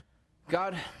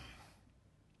God,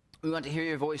 we want to hear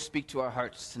your voice speak to our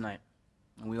hearts tonight.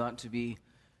 We want to be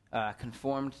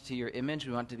conformed to your image.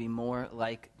 We want to be more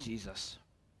like Jesus.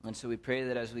 And so we pray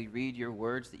that as we read your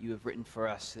words that you have written for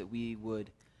us, that we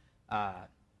would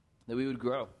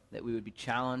grow, that we would be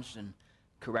challenged and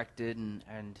corrected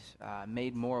and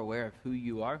made more aware of who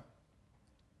you are,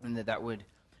 and that would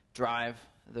drive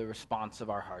the response of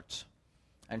our hearts.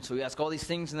 And so we ask all these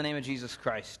things in the name of Jesus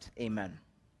Christ. Amen.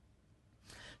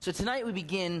 So tonight we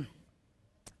begin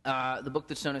the book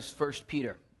that's known as 1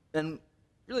 Peter. And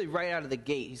really right out of the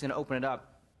gate, he's going to open it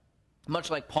up, much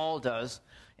like Paul does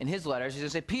in his letters. He's going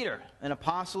to say, Peter, an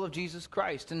apostle of Jesus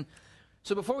Christ. And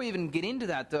so before we even get into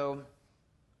that, though,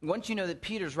 once you know that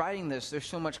Peter's writing this, there's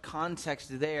so much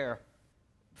context there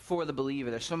for the believer.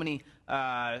 There's so many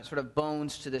sort of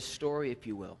bones to this story, if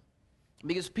you will.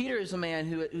 Because Peter is a man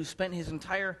who spent his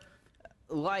entire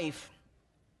life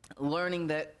learning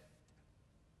that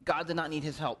God did not need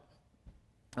his help.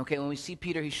 Okay, when we see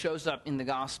Peter, he shows up in the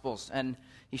Gospels, and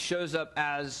he shows up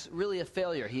as really a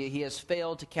failure. He has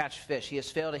failed to catch fish. He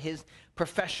has failed at his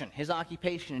profession, his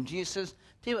occupation. And Jesus says,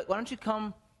 tell you what, why don't you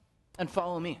come and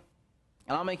follow me?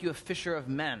 And I'll make you a fisher of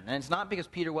men. And it's not because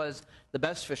Peter was the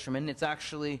best fisherman. It's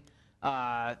actually,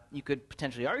 you could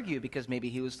potentially argue, because maybe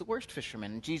he was the worst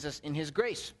fisherman. And Jesus, in his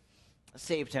grace,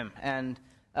 saved him and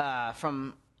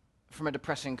from a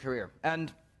depressing career.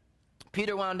 And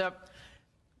Peter wound up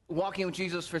walking with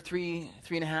Jesus for three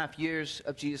and a half years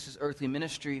of Jesus' earthly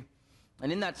ministry.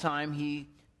 And in that time, he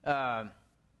had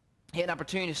an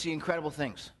opportunity to see incredible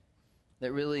things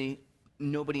that really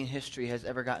nobody in history has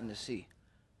ever gotten to see.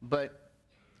 But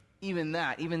even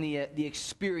that, even the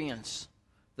experience,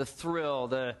 the thrill,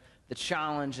 the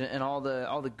challenge, and all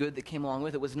the good that came along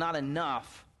with it was not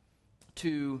enough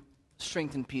to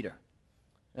strengthen Peter.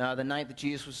 The night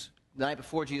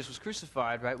before Jesus was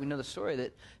crucified, right? We know the story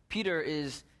that Peter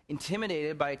is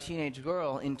intimidated by a teenage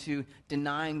girl into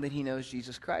denying that he knows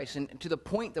Jesus Christ, and to the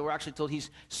point that we're actually told he's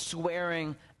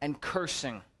swearing and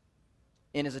cursing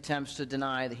in his attempts to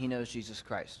deny that he knows Jesus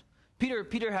Christ.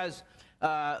 Peter has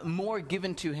more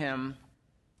given to him,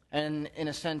 and in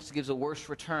a sense gives a worse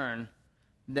return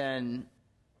than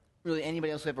really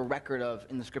anybody else we have a record of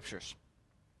in the Scriptures.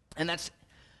 And that's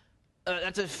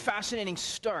a fascinating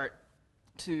start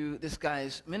to this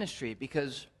guy's ministry,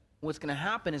 because what's going to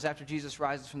happen is after Jesus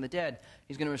rises from the dead,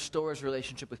 he's going to restore his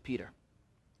relationship with Peter.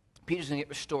 Peter's going to get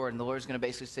restored, and the Lord's going to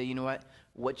basically say, you know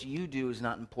what you do is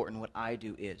not important, what I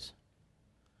do is.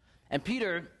 And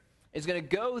Peter is going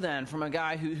to go then from a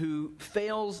guy who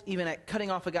fails even at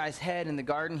cutting off a guy's head in the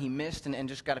garden. He missed and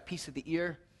just got a piece of the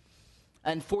ear.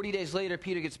 And 40 days later,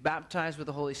 Peter gets baptized with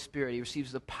the Holy Spirit. He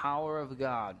receives the power of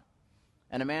God.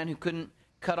 And a man who couldn't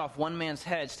cut off one man's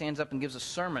head stands up and gives a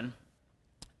sermon.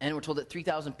 And we're told that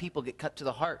 3,000 people get cut to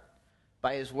the heart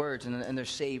by his words, and they're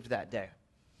saved that day.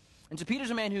 And so Peter's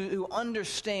a man who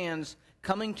understands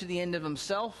coming to the end of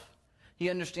himself. He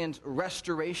understands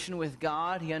restoration with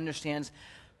God. He understands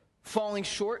falling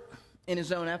short in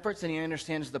his own efforts, and he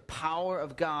understands the power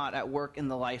of God at work in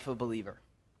the life of a believer.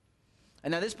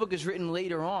 And now this book is written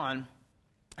later on.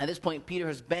 At this point, Peter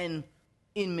has been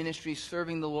in ministry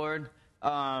serving the Lord.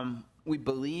 We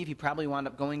believe he probably wound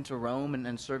up going to Rome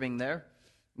and serving there.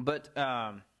 But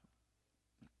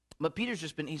Peter's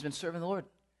he's been serving the Lord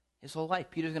his whole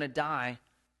life. Peter's going to die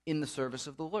in the service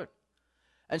of the Lord.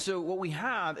 And so what we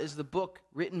have is the book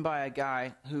written by a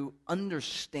guy who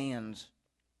understands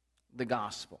the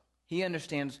gospel. He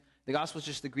understands, the gospel is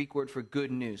just the Greek word for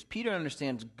good news. Peter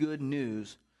understands good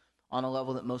news on a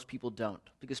level that most people don't.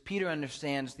 Because Peter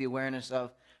understands the awareness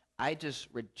of, I just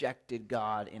rejected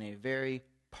God in a very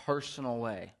personal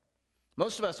way.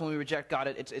 Most of us, when we reject God,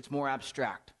 it's more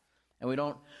abstract, and we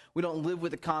don't live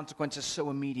with the consequences so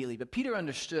immediately. But Peter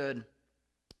understood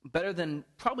better than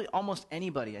probably almost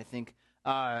anybody, I think,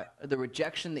 the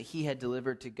rejection that he had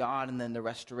delivered to God, and then the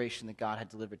restoration that God had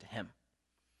delivered to him.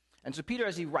 And so Peter,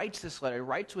 as he writes this letter,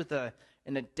 writes with a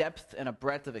depth and a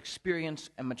breadth of experience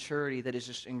and maturity that is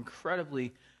just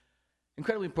incredibly,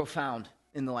 incredibly profound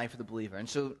in the life of the believer. And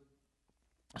so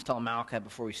I was telling Malachi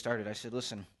before we started, I said,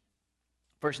 listen,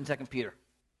 1 and 2 Peter,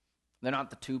 they're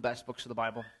not the two best books of the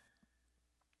Bible.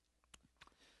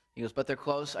 He goes, but they're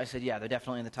close. I said, yeah, they're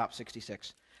definitely in the top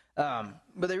 66. But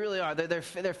they really are.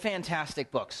 They're fantastic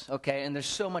books, okay? And there's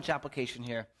so much application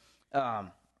here.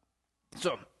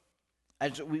 So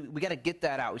we got to get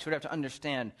that out. We sort of have to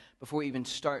understand before we even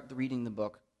start reading the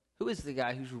book, who is the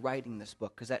guy who's writing this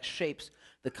book? Because that shapes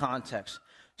the context.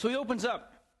 So he opens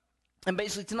up, and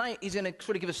basically tonight he's going to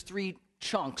sort of give us three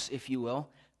chunks, if you will,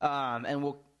 and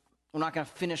we'll We're not going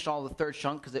to finish all the third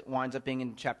chunk because it winds up being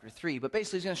in chapter 3. But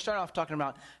basically, he's going to start off talking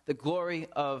about the glory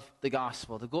of the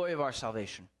gospel, the glory of our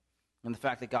salvation, and the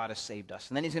fact that God has saved us.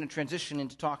 And then he's going to transition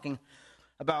into talking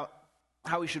about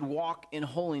how we should walk in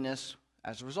holiness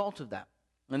as a result of that.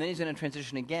 And then he's going to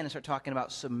transition again and start talking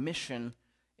about submission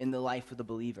in the life of the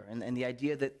believer, and the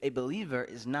idea that a believer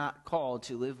is not called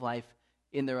to live life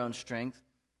in their own strength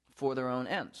for their own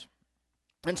ends.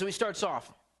 And so he starts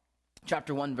off,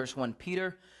 chapter 1, verse 1,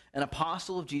 Peter, an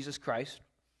apostle of Jesus Christ,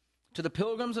 to the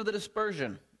pilgrims of the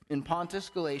dispersion in Pontus,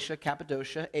 Galatia,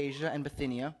 Cappadocia, Asia, and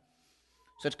Bithynia,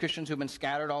 such Christians who have been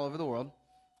scattered all over the world,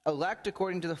 elect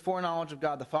according to the foreknowledge of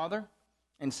God the Father,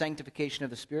 and sanctification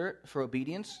of the Spirit for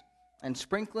obedience, and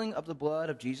sprinkling of the blood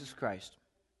of Jesus Christ.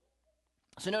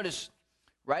 So notice,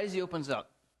 right as he opens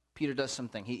up, Peter does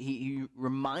something. He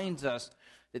reminds us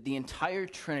that the entire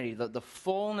Trinity, the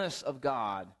fullness of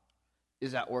God,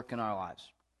 is at work in our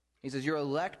lives. He says, you're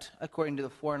elect according to the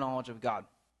foreknowledge of God.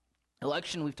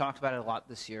 Election, we've talked about it a lot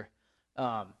this year.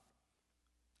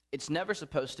 It's never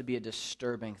supposed to be a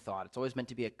disturbing thought. It's always meant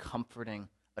to be a comforting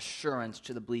assurance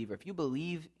to the believer. If you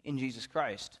believe in Jesus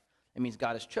Christ, it means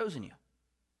God has chosen you.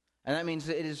 And that means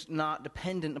that it is not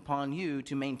dependent upon you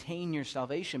to maintain your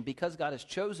salvation. Because God has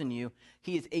chosen you,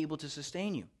 he is able to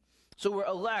sustain you. So we're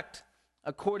elect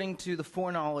according to the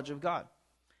foreknowledge of God.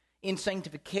 In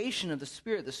sanctification of the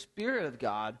Spirit of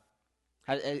God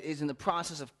is in the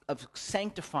process of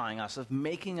sanctifying us, of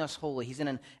making us holy. He's in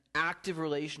an active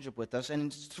relationship with us, and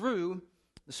it's through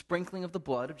the sprinkling of the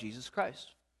blood of Jesus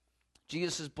Christ.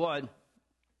 Jesus' blood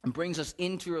brings us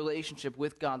into a relationship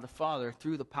with God the Father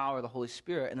through the power of the Holy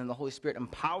Spirit, and then the Holy Spirit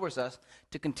empowers us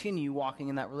to continue walking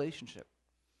in that relationship.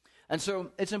 And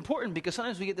so it's important because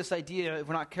sometimes we get this idea, if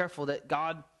we're not careful, that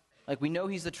God, we know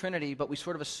he's the Trinity, but we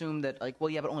sort of assume that,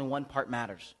 but only one part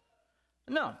matters.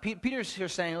 No, Peter's here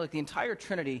saying, the entire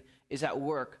Trinity is at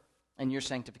work in your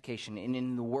sanctification and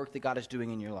in the work that God is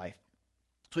doing in your life.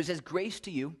 So he says, grace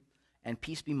to you and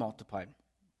peace be multiplied.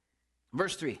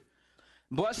 Verse 3,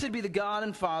 blessed be the God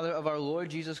and Father of our Lord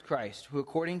Jesus Christ, who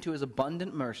according to his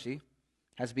abundant mercy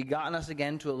has begotten us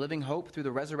again to a living hope through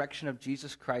the resurrection of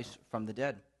Jesus Christ from the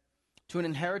dead, to an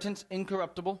inheritance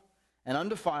incorruptible and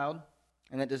undefiled,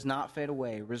 and that does not fade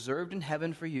away, reserved in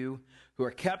heaven for you, who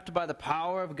are kept by the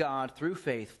power of God through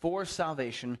faith for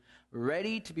salvation,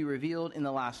 ready to be revealed in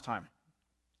the last time.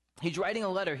 He's writing a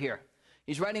letter here.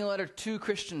 He's writing a letter to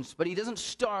Christians, but he doesn't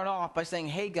start off by saying,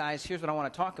 hey guys, here's what I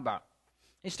want to talk about.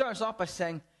 He starts off by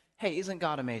saying, hey, isn't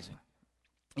God amazing?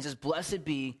 He says, blessed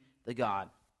be the God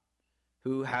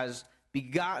who has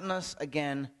begotten us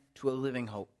again to a living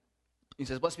hope. He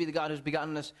says, blessed be the God who has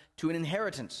begotten us to an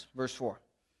inheritance, verse 4,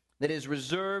 that is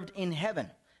reserved in heaven,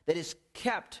 that is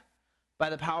kept by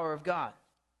the power of God,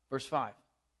 verse 5.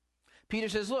 Peter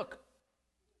says, look,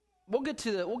 we'll get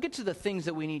to the things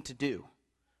that we need to do.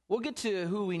 We'll get to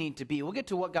who we need to be. We'll get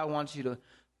to what God wants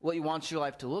what he wants your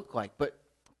life to look like. But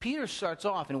Peter starts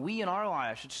off, and we in our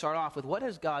lives should start off with what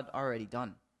has God already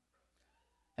done.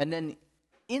 And then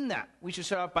in that, we should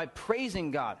start off by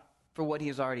praising God for what he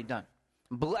has already done.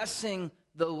 Blessing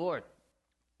the Lord.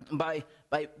 By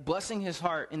blessing his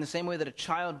heart in the same way that a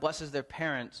child blesses their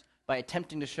parents by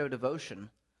attempting to show devotion,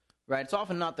 right? It's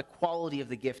often not the quality of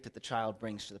the gift that the child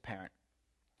brings to the parent.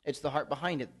 It's the heart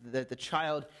behind it, that the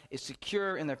child is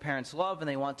secure in their parents' love, and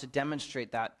they want to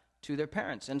demonstrate that to their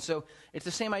parents. And so it's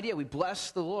the same idea. We bless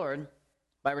the Lord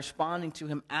by responding to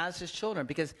him as his children.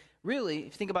 Because really, if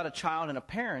you think about a child and a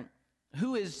parent,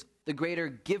 who is the greater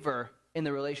giver in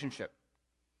the relationship?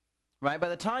 Right? By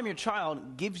the time your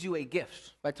child gives you a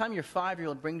gift, by the time your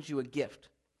 5-year-old brings you a gift,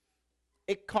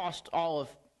 it cost all of,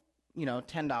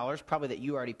 $10, probably that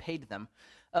you already paid them.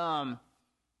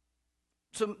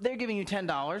 So they're giving you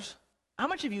 $10. How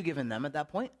much have you given them at that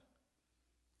point?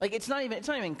 It's not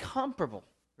even comparable.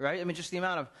 Right? I mean, just the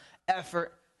amount of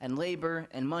effort and labor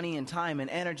and money and time and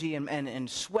energy and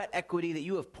sweat equity that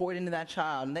you have poured into that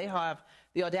child, and they have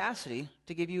the audacity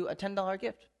to give you a $10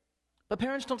 gift. But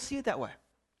parents don't see it that way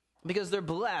because they're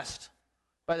blessed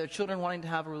by their children wanting to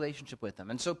have a relationship with them.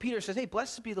 And so Peter says, hey,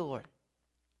 blessed be the Lord.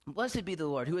 Blessed be the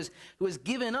Lord who has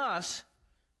given us.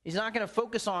 He's not going to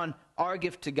focus on our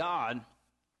gift to God.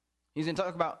 He's going to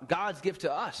talk about God's gift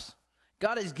to us.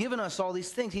 God has given us all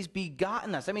these things. He's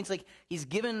begotten us. That means he's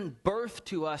given birth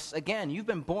to us again. You've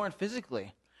been born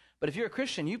physically. But if you're a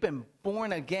Christian, you've been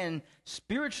born again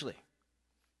spiritually.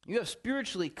 You have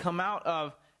spiritually come out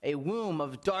of a womb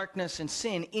of darkness and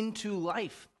sin into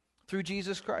life through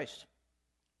Jesus Christ.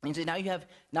 And so now you have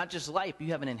not just life,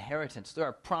 you have an inheritance. There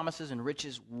are promises and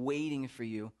riches waiting for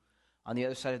you on the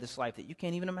other side of this life that you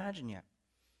can't even imagine yet.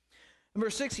 In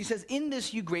verse 6, he says, in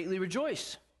this you greatly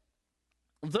rejoice.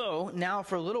 Though now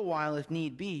for a little while, if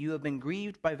need be, you have been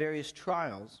grieved by various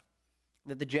trials,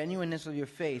 that the genuineness of your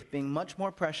faith, being much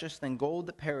more precious than gold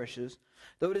that perishes,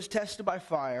 though it is tested by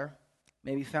fire,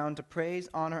 may be found to praise,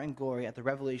 honor, and glory at the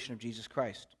revelation of Jesus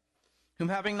Christ, whom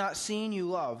having not seen you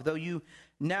love, though you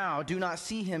now do not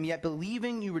see him, yet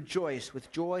believing you rejoice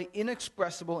with joy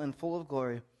inexpressible and full of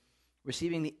glory,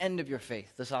 receiving the end of your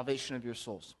faith, the salvation of your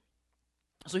souls.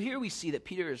 So here we see that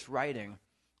Peter is writing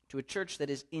to a church that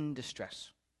is in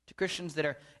distress, to Christians that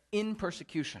are in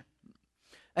persecution.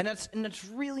 And that's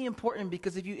really important,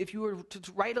 because if you were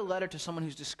to write a letter to someone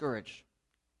who's discouraged,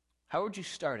 how would you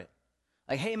start it?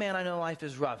 Like, hey man, I know life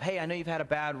is rough. Hey, I know you've had a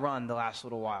bad run the last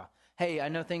little while. Hey, I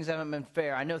know things haven't been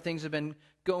fair. I know things have been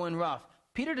going rough.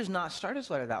 Peter does not start his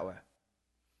letter that way.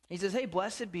 He says, hey,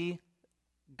 blessed be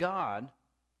God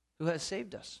who has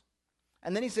saved us.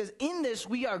 And then he says, in this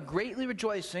we are greatly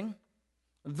rejoicing,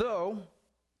 though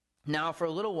now for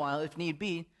a little while, if need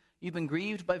be, you've been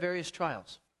grieved by various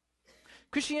trials.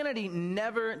 Christianity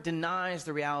never denies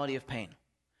the reality of pain,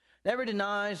 never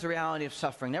denies the reality of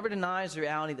suffering, never denies the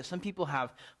reality that some people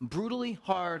have brutally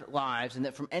hard lives and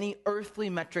that from any earthly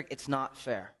metric it's not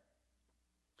fair.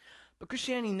 But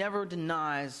Christianity never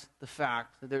denies the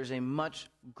fact that there's a much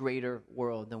greater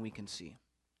world than we can see.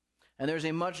 And there's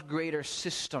a much greater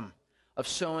system of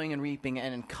sowing and reaping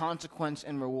and in consequence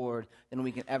and reward than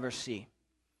we can ever see.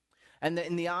 And that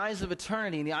in the eyes of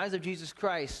eternity, in the eyes of Jesus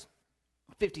Christ,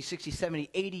 50, 60, 70,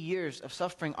 80 years of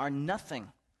suffering are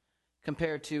nothing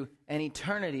compared to an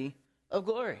eternity of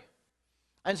glory.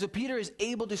 And so Peter is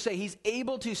able to say, he's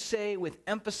able to say with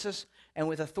emphasis and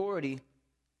with authority,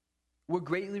 we're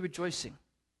greatly rejoicing,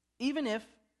 even if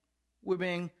we're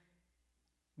being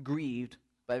grieved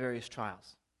by various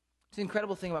trials. It's the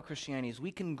incredible thing about Christianity is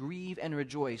we can grieve and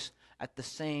rejoice at the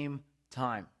same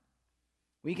time.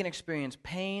 We can experience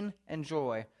pain and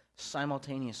joy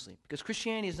simultaneously, because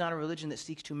Christianity is not a religion that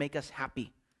seeks to make us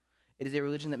happy. It is a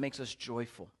religion that makes us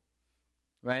joyful,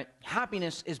 right?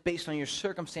 Happiness is based on your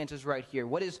circumstances right here.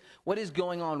 What is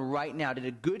going on right now? Did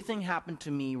a good thing happen to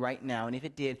me right now? And if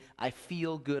it did, I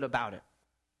feel good about it.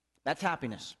 That's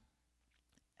happiness.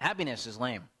 Happiness is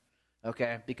lame,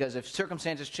 okay? Because if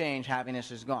circumstances change,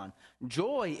 happiness is gone.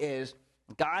 Joy is,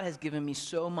 God has given me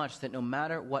so much that no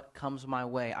matter what comes my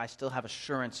way, I still have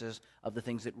assurances of the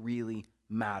things that really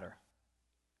matter.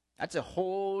 That's a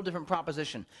whole different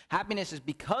proposition. Happiness is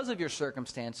because of your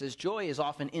circumstances. Joy is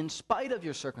often in spite of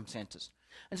your circumstances.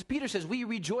 And so Peter says, we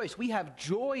rejoice. We have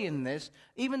joy in this,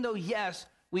 even though, yes,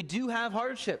 we do have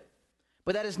hardship.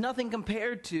 But that is nothing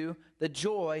compared to the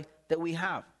joy that we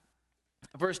have.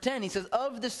 Verse 10, he says,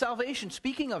 of this salvation,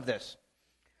 speaking of this,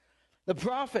 the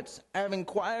prophets have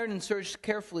inquired and searched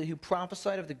carefully who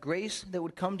prophesied of the grace that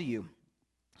would come to you,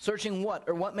 searching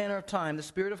what manner of time the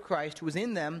Spirit of Christ who was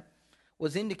in them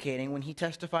was indicating when he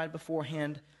testified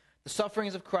beforehand the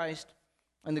sufferings of Christ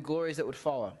and the glories that would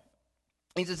follow.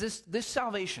 He says this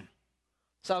salvation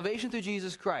through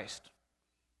Jesus Christ,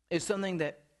 is something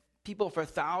that people for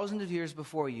thousands of years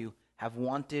before you have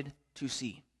wanted to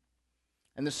see.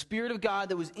 And the Spirit of God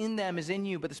that was in them is in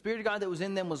you, but the Spirit of God that was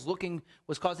in them was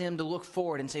causing them to look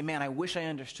forward and say, man, I wish I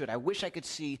understood. I wish I could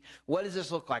see, what does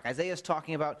this look like? Isaiah's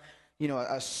talking about,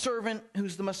 a servant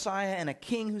who's the Messiah and a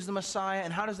king who's the Messiah,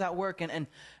 and how does that work? And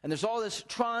there's all this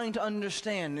trying to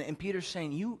understand, and Peter's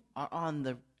saying, you are on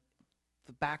the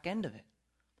back end of it.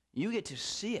 You get to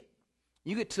see it.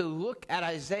 You get to look at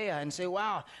Isaiah and say,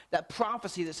 wow, that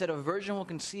prophecy that said a virgin will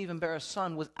conceive and bear a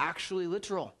son was actually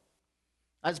literal.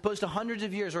 As opposed to hundreds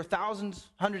of years or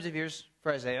hundreds of years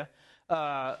for Isaiah,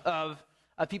 of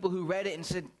people who read it and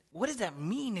said, what does that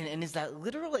mean? And is that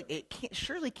literal? Like, it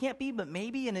surely can't be, but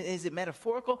maybe. And is it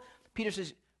metaphorical? Peter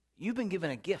says, you've been given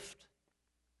a gift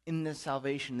in this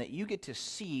salvation that you get to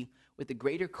see with a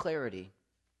greater clarity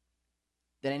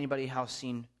than anybody else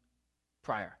seen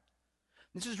prior.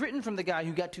 This is written from the guy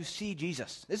who got to see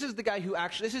Jesus. This is the guy who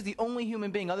this is the only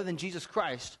human being other than Jesus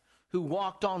Christ who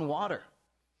walked on water.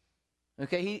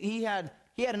 Okay, he had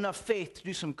enough faith to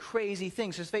do some crazy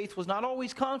things. His faith was not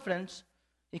always confidence.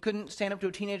 He couldn't stand up to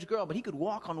a teenage girl, but he could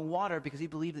walk on water because he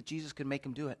believed that Jesus could make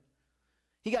him do it.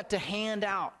 He got to hand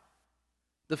out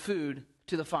the food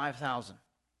to the 5,000.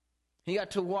 He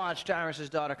got to watch Jairus'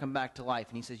 daughter come back to life,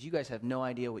 and he says, you guys have no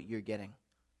idea what you're getting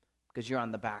because you're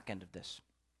on the back end of this.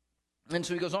 And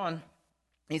so he goes on.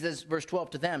 He says, verse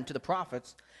 12, to them, to the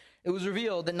prophets, it was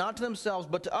revealed that not to themselves,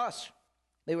 but to us,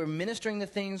 they were ministering the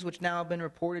things which now have been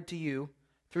reported to you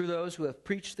through those who have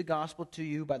preached the gospel to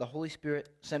you by the Holy Spirit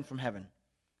sent from heaven,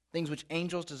 things which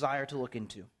angels desire to look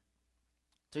into.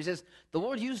 So he says, the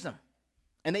Lord used them,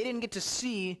 and they didn't get to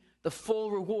see the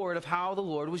full reward of how the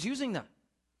Lord was using them.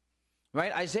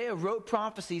 Right? Isaiah wrote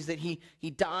prophecies that he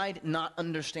died not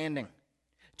understanding.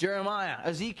 Jeremiah,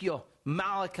 Ezekiel,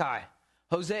 Malachi,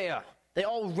 Hosea, they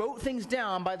all wrote things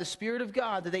down by the Spirit of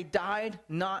God that they died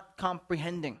not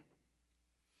comprehending.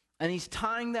 And he's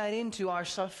tying that into our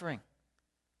suffering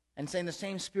and saying the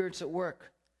same Spirit's at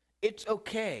work. It's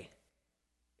okay.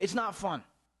 It's not fun.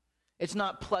 It's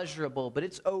not pleasurable, but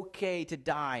it's okay to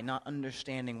die not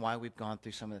understanding why we've gone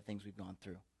through some of the things we've gone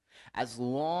through. As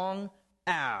long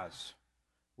as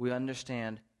we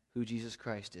understand who Jesus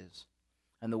Christ is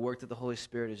and the work that the Holy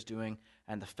Spirit is doing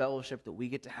and the fellowship that we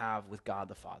get to have with God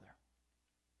the Father.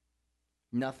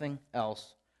 Nothing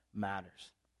else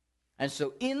matters. And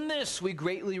so in this we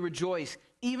greatly rejoice,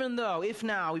 even though, if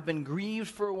now, we've been grieved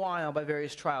for a while by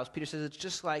various trials. Peter says it's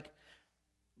just like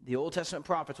the Old Testament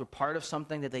prophets were part of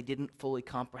something that they didn't fully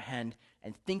comprehend,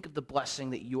 and think of the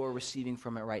blessing that you're receiving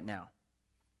from it right now.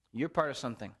 You're part of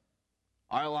something.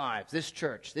 Our lives, this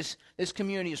church, this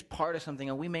community is part of something,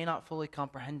 and we may not fully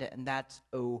comprehend it, and that's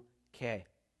okay.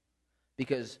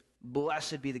 Because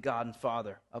blessed be the God and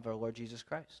Father of our Lord Jesus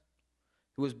Christ,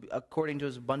 who is, according to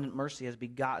his abundant mercy, has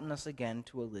begotten us again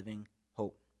to a living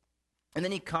hope. And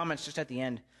then he comments just at the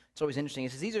end, it's always interesting, he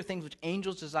says, these are things which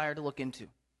angels desire to look into.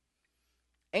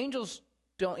 Angels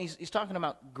don't, he's talking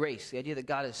about grace, the idea that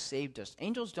God has saved us.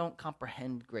 Angels don't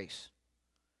comprehend grace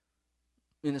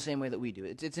in the same way that we do.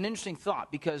 It's an interesting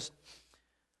thought because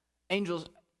angels,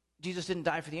 Jesus didn't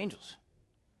die for the angels.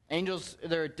 Angels,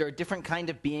 they're a different kind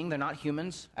of being. They're not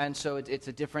humans, and so it's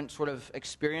a different sort of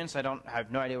experience. I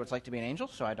have no idea what it's like to be an angel,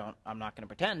 so I'm not going to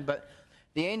pretend. But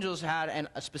the angels had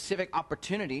a specific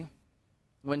opportunity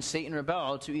when Satan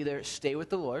rebelled to either stay with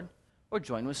the Lord or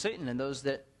join with Satan, and those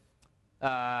that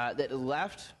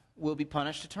left will be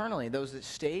punished eternally. Those that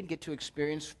stayed get to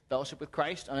experience fellowship with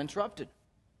Christ uninterrupted.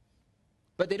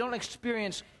 But they don't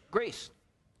experience grace.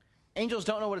 Angels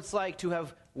don't know what it's like to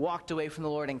have walked away from the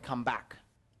Lord and come back.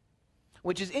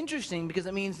 Which is interesting because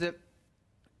it means that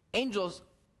angels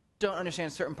don't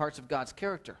understand certain parts of God's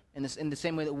character in the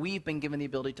same way that we've been given the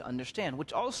ability to understand.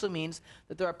 Which also means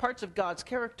that there are parts of God's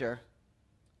character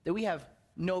that we have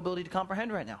no ability to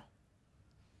comprehend right now.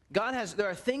 There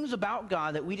are things about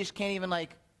God that we just can't even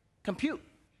compute.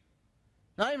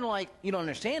 Not even you don't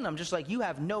understand them, just you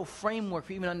have no framework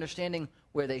for even understanding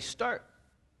where they start.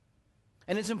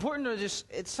 And it's important to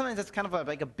it's sometimes that's kind of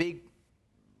a big,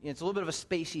 it's a little bit of a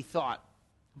spacey thought.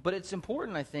 But it's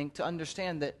important, I think, to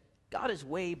understand that God is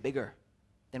way bigger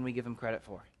than we give him credit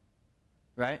for.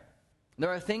 Right? There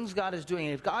are things God is doing,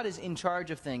 and if God is in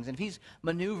charge of things, and if he's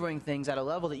maneuvering things at a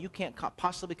level that you can't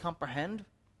possibly comprehend,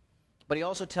 but he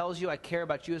also tells you, I care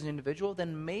about you as an individual,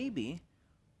 then maybe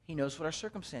he knows what our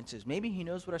circumstance is. Maybe he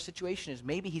knows what our situation is.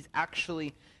 Maybe he's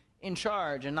actually in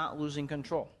charge and not losing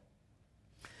control.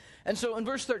 And so in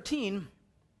verse 13,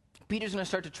 Peter's going to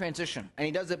start to transition, and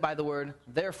he does it by the word,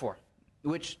 therefore,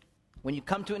 which, when you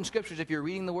come to it in Scriptures, if you're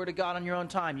reading the Word of God on your own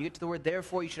time, you get to the word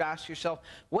therefore, you should ask yourself,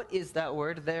 what is that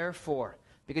word therefore?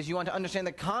 Because you want to understand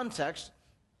the context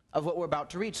of what we're about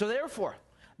to read. So therefore,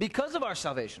 because of our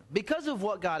salvation, because of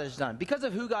what God has done, because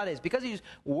of who God is, because he's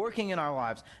working in our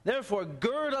lives, therefore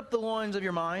gird up the loins of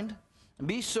your mind, and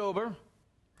be sober,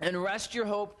 and rest your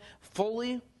hope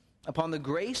fully upon the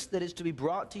grace that is to be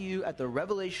brought to you at the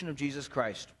revelation of Jesus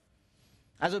Christ.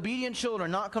 As obedient children,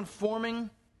 not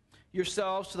conforming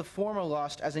yourselves to the former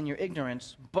lust as in your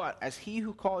ignorance, but as he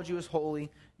who called you is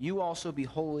holy, you also be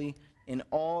holy in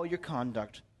all your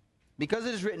conduct. Because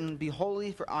it is written, be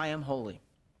holy, for I am holy.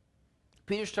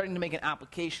 Peter's starting to make an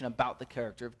application about the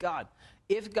character of God.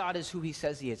 If God is who he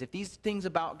says he is, if these things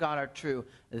about God are true,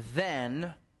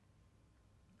 then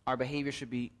our behavior should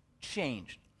be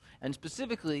changed. And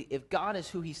specifically, if God is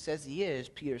who he says he is,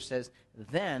 Peter says,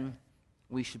 then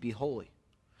we should be holy.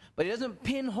 But he doesn't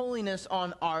pin holiness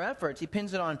on our efforts. He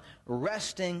pins it on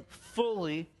resting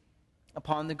fully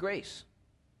upon the grace.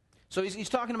 So he's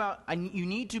talking about you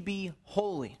need to be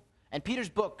holy. And Peter's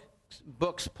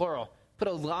books, plural, put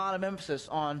a lot of emphasis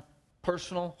on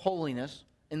personal holiness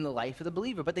in the life of the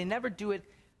believer. But they never do it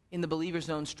in the believer's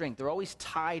own strength. They're always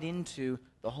tied into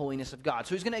the holiness of God.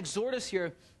 So he's going to exhort us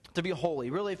here to be holy,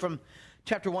 really from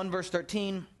chapter 1, verse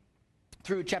 13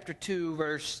 through chapter 2,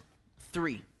 verse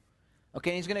 3.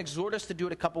 Okay, and he's going to exhort us to do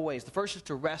it a couple ways. The first is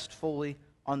to rest fully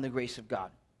on the grace of God.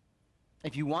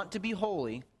 If you want to be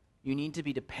holy, you need to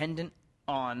be dependent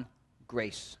on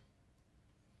grace.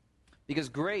 Because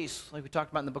grace, like we talked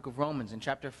about in the book of Romans, in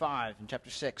chapter 5, in chapter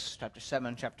 6, chapter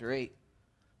 7, chapter 8,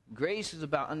 grace is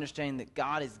about understanding that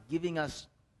God is giving us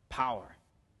power.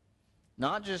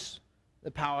 Not just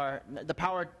the power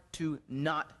to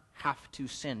not have to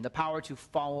sin, the power to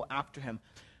follow after him,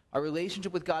 Our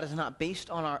relationship with God is not based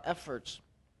on our efforts.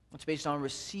 It's based on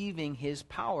receiving his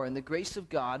power. And the grace of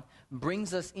God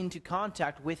brings us into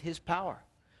contact with his power.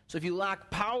 So if you lack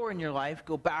power in your life,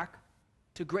 go back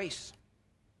to grace.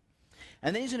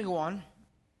 And then he's going to go on.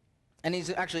 And he's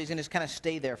going to just kind of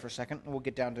stay there for a second. And we'll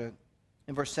get down to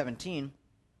in verse 17.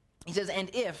 He says, and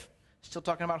if, still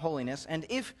talking about holiness, and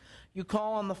if you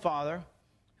call on the Father,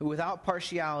 who without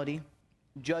partiality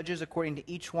judges according to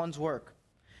each one's work,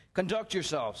 conduct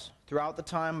yourselves throughout the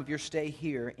time of your stay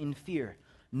here in fear,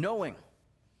 knowing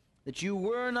that you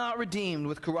were not redeemed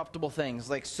with corruptible things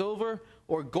like silver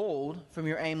or gold from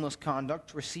your aimless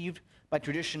conduct received by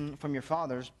tradition from your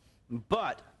fathers,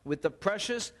 but with the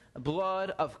precious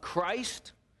blood of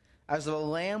Christ as of a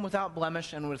lamb without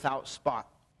blemish and without spot.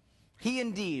 He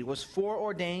indeed was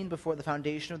foreordained before the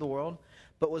foundation of the world,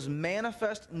 but was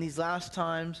manifest in these last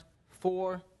times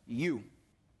for you,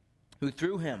 who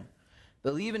through him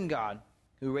believe in God,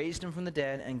 who raised him from the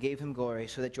dead and gave him glory,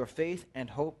 so that your faith and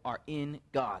hope are in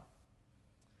God.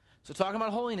 So talking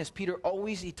about holiness, Peter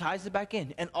he ties it back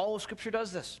in, and all of Scripture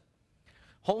does this.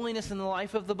 Holiness in the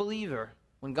life of the believer,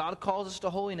 when God calls us to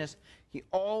holiness, he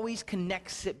always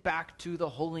connects it back to the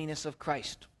holiness of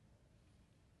Christ.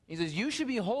 He says, you should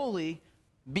be holy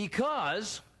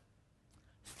because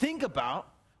think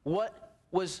about what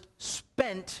was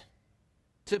spent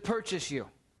to purchase you.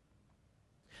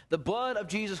 The blood of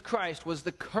Jesus Christ was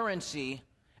the currency.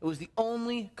 It was the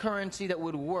only currency that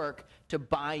would work to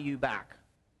buy you back.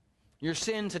 Your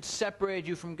sins had separated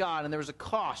you from God, and there was a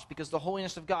cost because the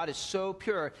holiness of God is so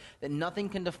pure that nothing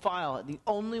can defile it. The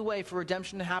only way for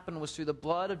redemption to happen was through the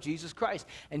blood of Jesus Christ.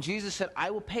 And Jesus said,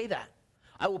 I will pay that.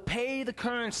 I will pay the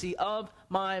currency of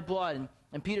my blood.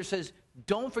 And Peter says,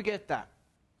 don't forget that.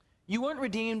 You weren't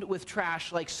redeemed with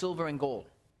trash like silver and gold.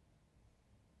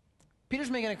 Peter's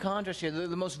making a contrast here.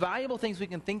 The most valuable things we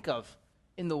can think of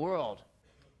in the world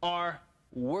are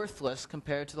worthless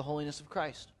compared to the holiness of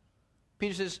Christ.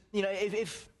 Peter says,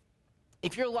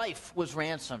 if your life was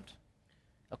ransomed,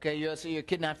 okay, so you're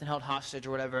kidnapped and held hostage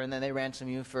or whatever, and then they ransom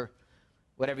you for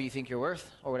whatever you think you're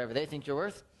worth or whatever they think you're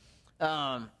worth,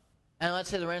 and let's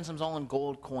say the ransom's all in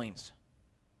gold coins,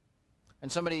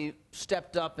 and somebody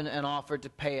stepped up and offered to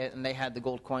pay it, and they had the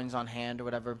gold coins on hand or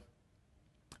whatever.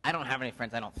 I don't have any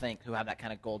friends, I don't think, who have that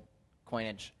kind of gold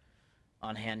coinage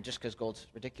on hand, just because gold's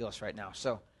ridiculous right now.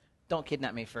 So don't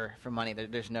kidnap me for money.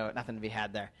 There's nothing to be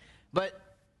had there.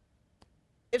 But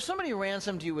if somebody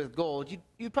ransomed you with gold,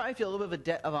 you'd probably feel a little bit of a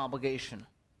debt of obligation,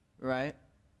 right?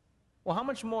 Well, how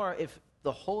much more if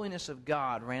the holiness of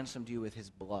God ransomed you with his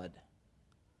blood?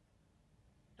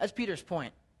 That's Peter's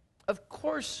point. Of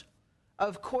course,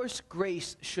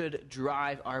 grace should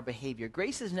drive our behavior.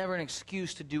 Grace is never an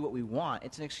excuse to do what we want.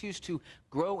 It's an excuse to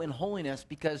grow in holiness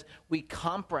because we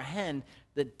comprehend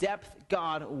the depth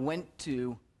God went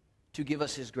to give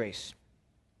us his grace.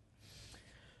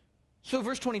 So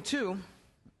verse 22,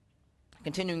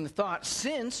 continuing the thought,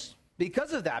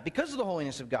 because of the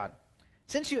holiness of God,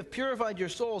 since you have purified your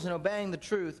souls in obeying the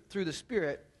truth through the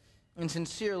Spirit in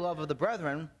sincere love of the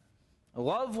brethren,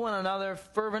 love one another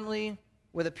fervently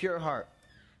with a pure heart,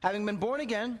 having been born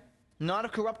again, not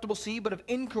of corruptible seed, but of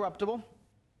incorruptible,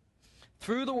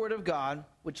 through the word of God,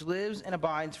 which lives and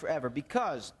abides forever,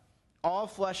 because all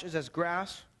flesh is as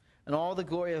grass, and all the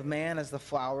glory of man as the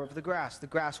flower of the grass. The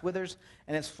grass withers,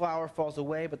 and its flower falls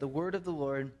away, but the word of the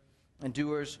Lord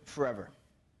endures forever.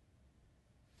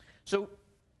 So,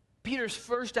 Peter's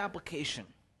first application,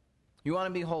 you want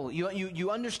to be holy.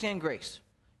 You understand grace.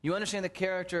 You understand the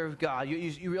character of God.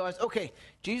 You realize, okay,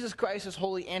 Jesus Christ is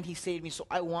holy and he saved me, so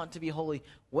I want to be holy.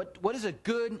 What is a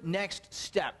good next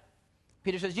step?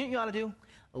 Peter says, you know what you ought to do?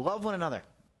 Love one another.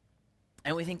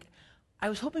 And we think, I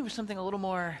was hoping for something a little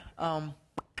more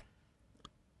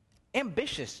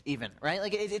ambitious even, right?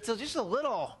 Like it's just a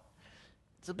little,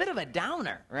 it's a bit of a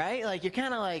downer, right? Like you're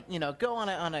kind of like, go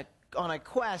on a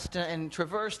quest and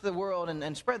traverse the world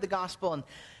and spread the gospel and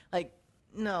like,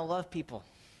 no, love people.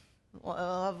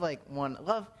 Love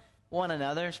one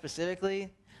another specifically.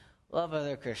 Love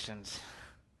other Christians.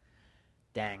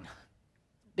 Dang.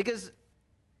 Because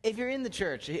if you're in the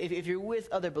church, if you're with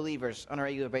other believers on a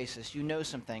regular basis, you know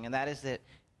something, and that is that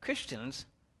Christians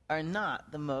are not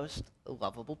the most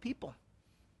lovable people.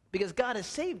 Because God has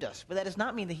saved us, but that does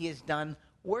not mean that he is done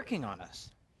working on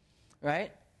us.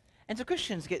 Right? And so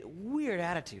Christians get weird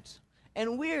attitudes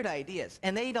and weird ideas,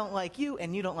 and they don't like you,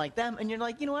 and you don't like them, and you're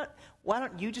like, you know what? Why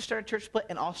don't you just start a church split,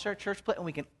 and I'll start a church split, and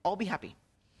we can all be happy.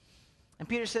 And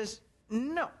Peter says,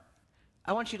 no,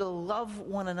 I want you to love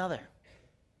one another.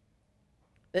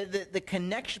 The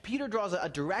connection, Peter draws a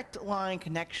direct line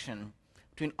connection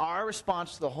between our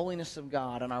response to the holiness of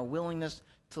God and our willingness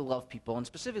to love people, and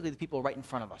specifically the people right in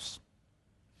front of us.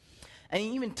 And he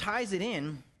even ties it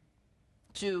in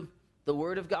to the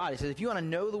Word of God. He says, if you want to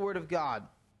know the Word of God,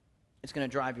 it's going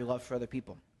to drive your love for other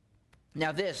people.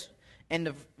 Now this, end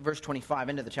of verse 25,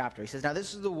 end of the chapter, he says, now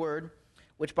this is the word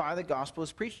which by the gospel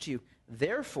is preached to you.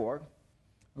 Therefore,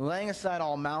 laying aside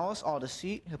all malice, all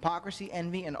deceit, hypocrisy,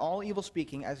 envy, and all evil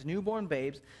speaking, as newborn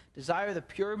babes, desire the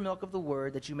pure milk of the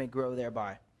word, that you may grow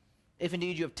thereby, if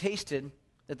indeed you have tasted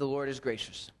that the Lord is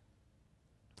gracious.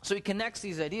 So he connects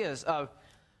these ideas of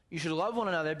you should love one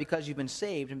another because you've been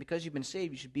saved, and because you've been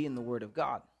saved, you should be in the Word of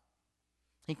God.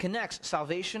 He connects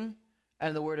salvation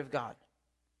and the Word of God.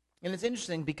 And it's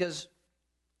interesting because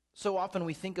so often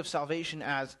we think of salvation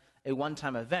as a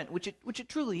one-time event, which it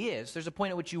truly is. There's a point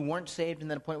at which you weren't saved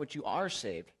and then a point at which you are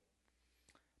saved.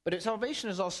 But salvation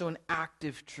is also an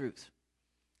active truth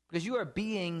because you are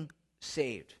being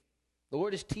saved. The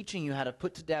Lord is teaching you how to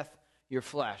put to death your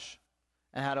flesh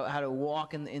and how to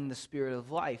walk in the spirit of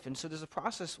life. And so there's a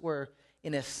process where,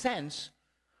 in a sense,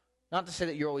 not to say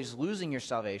that you're always losing your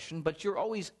salvation, but you're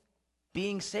always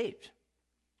being saved.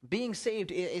 Being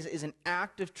saved is an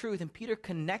active truth, and Peter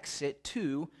connects it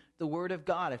to the Word of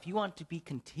God. If you want to be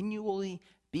continually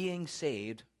being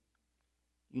saved,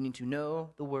 you need to know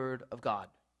the Word of God.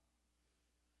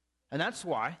 And that's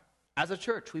why, as a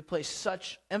church, we place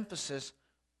such emphasis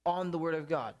on the Word of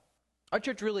God. Our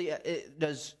church really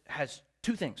has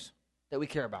two things that we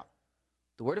care about: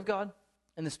 the Word of God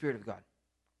and the Spirit of God,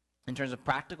 in terms of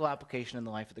practical application in the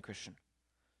life of the Christian.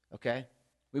 Okay?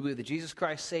 We believe that Jesus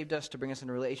Christ saved us to bring us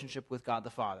into a relationship with God the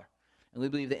Father. And we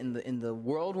believe that in the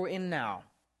world we're in now,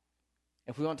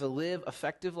 if we want to live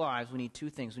effective lives, we need two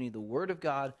things. We need the Word of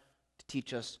God to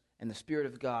teach us and the Spirit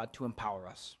of God to empower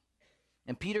us.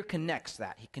 And Peter connects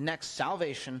that. He connects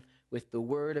salvation with the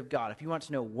Word of God. If you want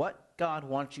to know what God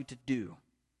wants you to do,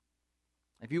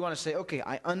 if you want to say, okay,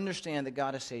 I understand that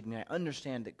God has saved me, I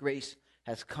understand that grace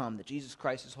has come, that Jesus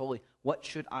Christ is holy, what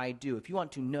should I do? If you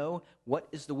want to know what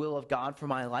is the will of God for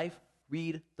my life,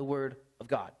 read the Word of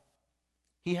God.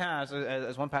 He has,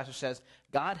 as one pastor says,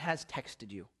 God has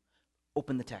texted you.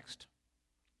 Open the text.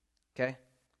 Okay?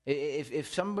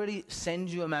 If somebody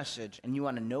sends you a message and you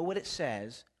want to know what it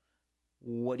says,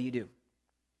 what do?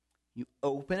 You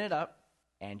open it up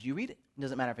and you read it. It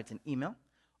doesn't matter if it's an email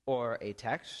or a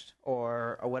text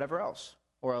or whatever else,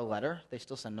 or a letter. They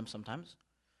still send them sometimes.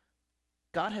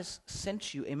 God has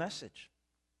sent you a message.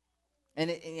 And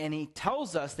he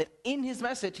tells us that in his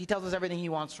message, he tells us everything he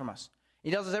wants from us.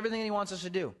 He tells us everything he wants us to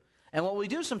do. And what we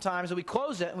do sometimes is we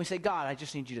close it and we say, God, I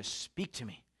just need you to speak to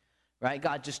me. Right?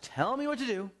 God, just tell me what to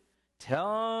do.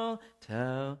 Tell.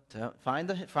 Find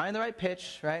the right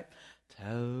pitch, right?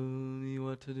 Tell me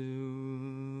what to do.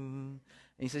 And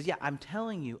he says, yeah, I'm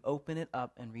telling you, open it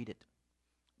up and read it.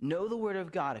 Know the Word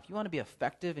of God. If you want to be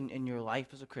effective in your life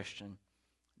as a Christian,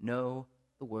 know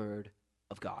the Word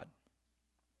of God.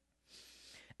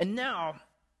 And now,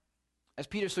 as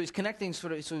Peter, so he's connecting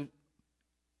sort of,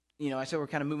 I said we're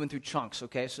kind of moving through chunks,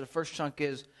 okay? So the first chunk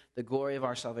is the glory of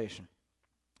our salvation.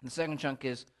 And the second chunk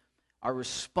is our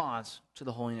response to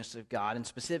the holiness of God. And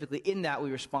specifically in that, we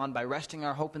respond by resting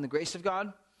our hope in the grace of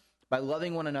God, by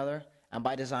loving one another, and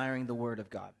by desiring the Word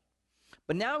of God.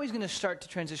 But now he's going to start to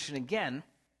transition again,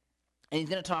 and he's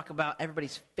going to talk about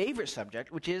everybody's favorite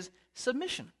subject, which is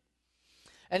submission.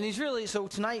 And so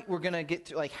tonight we're going to get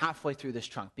to like halfway through this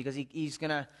chunk, because he's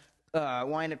going to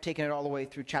wind up taking it all the way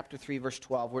through chapter 3, verse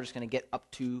 12. We're just going to get up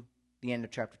to the end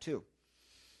of chapter 2.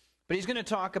 But he's going to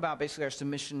talk about basically our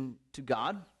submission to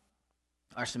God,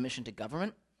 our submission to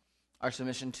government, our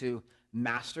submission to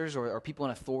masters or people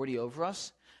in authority over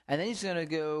us. And then he's going to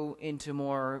go into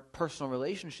more personal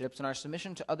relationships and our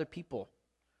submission to other people.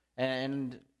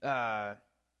 And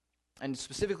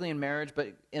specifically in marriage,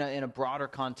 but in a broader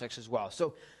context as well.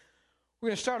 So we're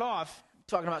going to start off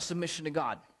talking about submission to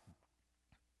God.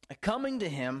 Coming to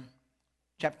him,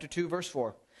 chapter 2, verse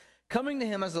 4. Coming to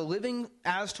him as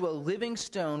to a living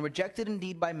stone, rejected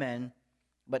indeed by men,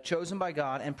 but chosen by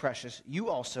God and precious, you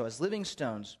also, as living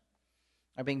stones,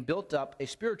 are being built up a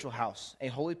spiritual house, a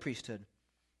holy priesthood,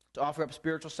 to offer up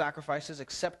spiritual sacrifices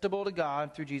acceptable to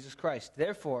God through Jesus Christ.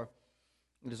 Therefore,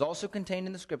 it is also contained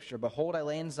in the Scripture, behold, I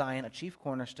lay in Zion a chief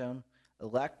cornerstone,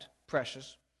 elect,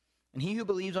 precious, and he who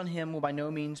believes on him will by no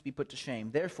means be put to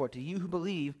shame. Therefore, to you who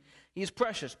believe, he is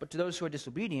precious, but to those who are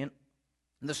disobedient,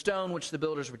 the stone which the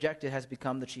builders rejected has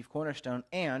become the chief cornerstone,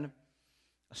 and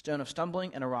a stone of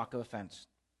stumbling and a rock of offense.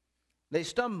 They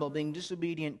stumble, being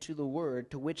disobedient to the word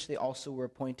to which they also were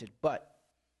appointed. But,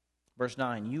 verse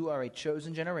 9, you are a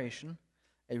chosen generation,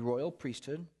 a royal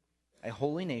priesthood, a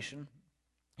holy nation,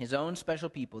 his own special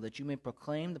people, that you may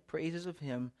proclaim the praises of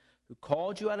him who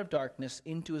called you out of darkness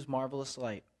into his marvelous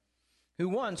light, who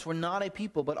once were not a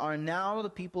people, but are now the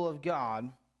people of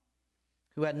God,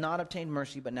 who had not obtained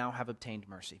mercy, but now have obtained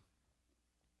mercy.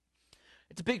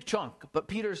 It's a big chunk, but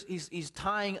Peter's he's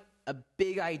tying a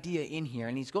big idea in here,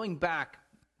 and he's going back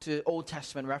to Old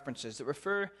Testament references that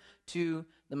refer to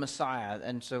the Messiah,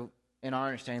 and so in our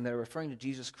understanding, they're referring to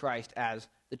Jesus Christ as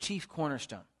the chief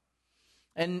cornerstone.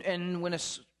 And when a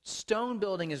stone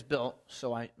building is built,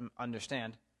 so I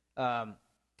understand,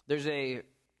 there's a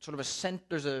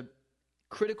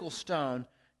critical stone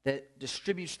that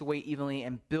distributes the weight evenly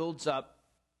and builds up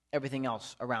everything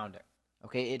else around it.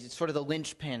 Okay, it's sort of the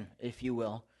linchpin, if you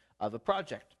will, of a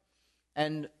project.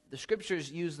 And the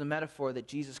scriptures use the metaphor that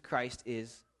Jesus Christ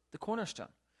is the cornerstone.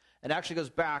 It actually goes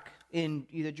back in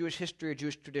either Jewish history or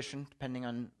Jewish tradition, depending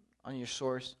on your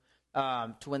source,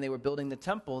 to when they were building the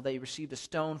temple. They received a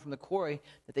stone from the quarry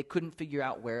that they couldn't figure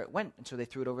out where it went, and so they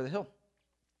threw it over the hill.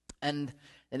 And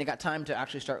then it got time to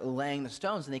actually start laying the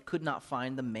stones, and they could not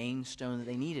find the main stone that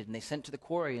they needed. And they sent to the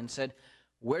quarry and said,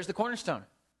 "Where's the cornerstone?"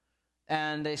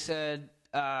 And they said,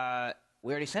 "We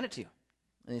already sent it to you."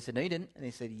 And they said, "No, you didn't." And they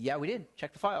said, "Yeah, we did.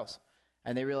 Check the files."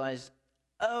 And they realized,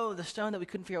 oh, the stone that we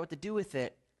couldn't figure out what to do with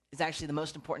it is actually the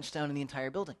most important stone in the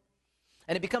entire building.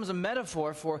 And it becomes a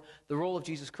metaphor for the role of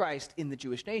Jesus Christ in the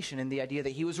Jewish nation, and the idea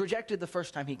that he was rejected the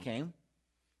first time he came,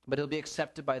 but he'll be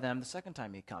accepted by them the second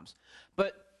time he comes.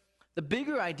 But the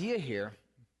bigger idea here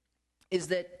is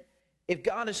that if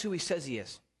God is who he says he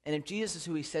is, and if Jesus is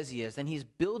who he says he is, then he's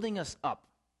building us up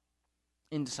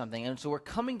into something. And so we're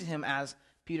coming to him as,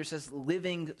 Peter says,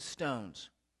 living stones.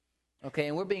 Okay,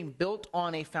 and we're being built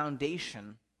on a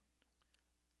foundation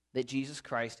that Jesus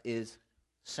Christ is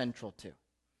central to.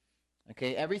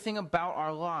 Okay, everything about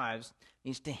our lives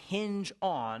needs to hinge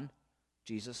on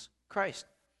Jesus Christ.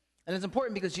 And it's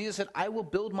important because Jesus said, "I will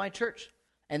build my church,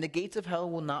 and the gates of hell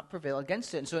will not prevail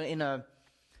against it." And so in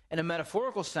a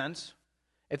metaphorical sense,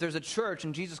 if there's a church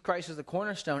and Jesus Christ is the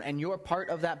cornerstone and you're part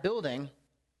of that building,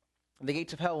 the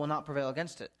gates of hell will not prevail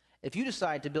against it. If you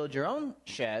decide to build your own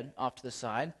shed off to the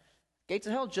side, gates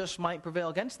of hell just might prevail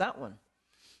against that one.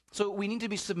 So we need to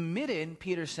be submitted,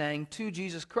 Peter's saying, to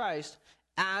Jesus Christ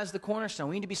as the cornerstone.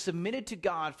 We need to be submitted to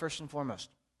God first and foremost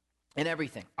in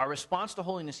everything. Our response to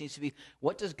holiness needs to be,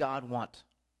 what does God want?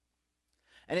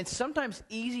 And it's sometimes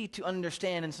easy to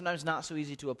understand and sometimes not so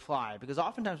easy to apply, because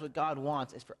oftentimes what God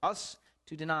wants is for us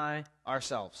to deny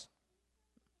ourselves.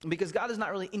 Because God is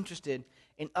not really interested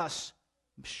in us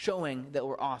showing that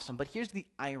we're awesome. But here's the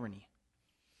irony.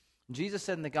 Jesus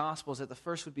said in the Gospels that the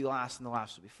first would be last and the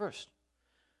last would be first.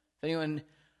 If anyone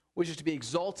wishes to be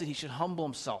exalted, he should humble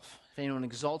himself. If anyone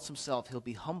exalts himself, he'll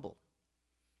be humble.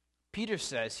 Peter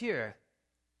says here,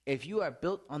 if you are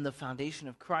built on the foundation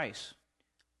of Christ,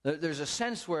 there's a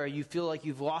sense where you feel like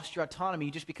you've lost your autonomy.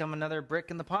 You just become another brick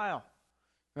in the pile,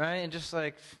 right? And just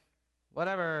like,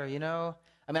 whatever, you know.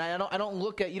 I mean, I don't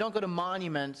look at, you don't go to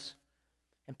monuments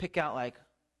and pick out like,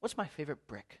 what's my favorite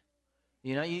brick?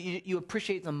 You know, you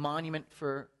appreciate the monument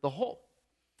for the whole.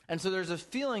 And so there's a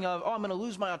feeling of, I'm going to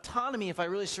lose my autonomy if I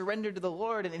really surrender to the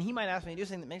Lord, and he might ask me to do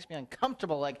something that makes me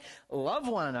uncomfortable, like love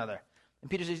one another.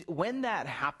 And Peter says, when that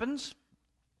happens,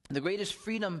 the greatest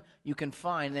freedom you can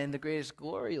find and the greatest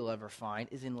glory you'll ever find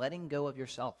is in letting go of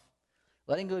yourself,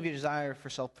 letting go of your desire for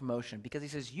self-promotion. Because he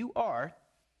says, you are,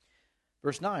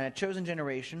 verse 9, a chosen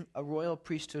generation, a royal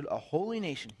priesthood, a holy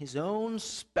nation, his own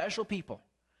special people,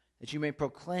 that you may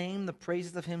proclaim the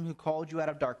praises of him who called you out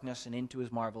of darkness and into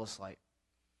his marvelous light.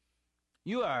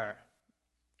 You are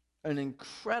an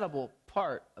incredible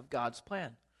part of God's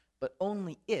plan, but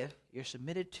only if you're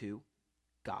submitted to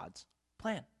God's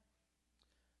plan.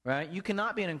 Right? You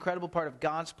cannot be an incredible part of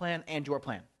God's plan and your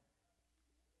plan.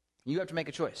 You have to make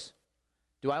a choice.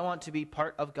 Do I want to be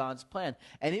part of God's plan?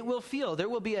 And it will feel, there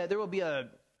will be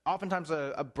oftentimes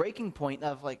a breaking point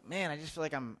of like, man, I just feel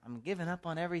like I'm giving up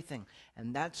on everything.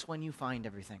 And that's when you find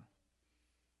everything.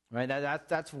 Right?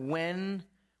 That's when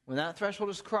that threshold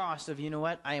is crossed of, you know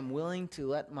what, I am willing to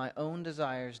let my own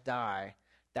desires die.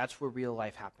 That's where real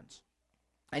life happens.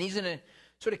 And he's going to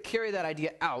sort of carry that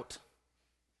idea out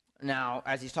now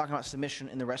as he's talking about submission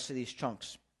in the rest of these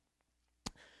chunks.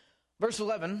 Verse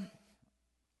 11,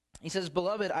 he says,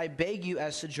 "Beloved, I beg you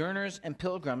as sojourners and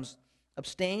pilgrims,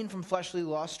 abstain from fleshly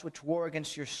lust which war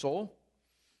against your soul,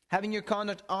 having your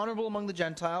conduct honorable among the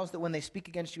Gentiles, that when they speak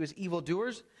against you as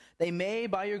evildoers, they may,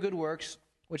 by your good works,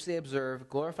 which they observe,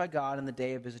 glorify God in the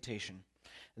day of visitation.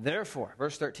 Therefore,"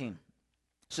 verse 13,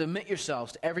 "submit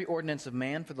yourselves to every ordinance of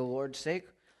man for the Lord's sake,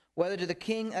 whether to the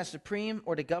king as supreme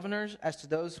or to governors as to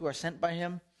those who are sent by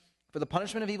him, for the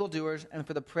punishment of evildoers and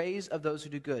for the praise of those who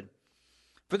do good.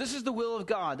 For this is the will of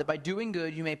God, that by doing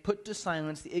good you may put to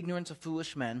silence the ignorance of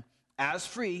foolish men, as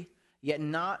free, yet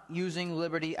not using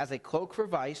liberty as a cloak for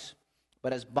vice,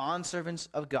 but as bondservants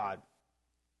of God.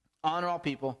 Honor all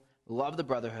people, love the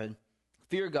brotherhood,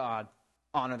 fear God,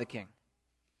 honor the king.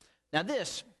 Now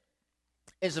this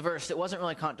is a verse that wasn't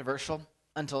really controversial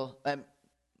until, at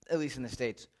least in the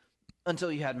States,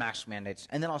 until you had mask mandates.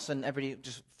 And then all of a sudden everybody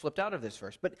just flipped out of this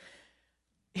verse. But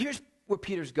here's where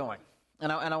Peter's going.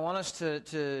 And I want us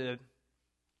to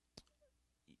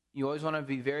you always want to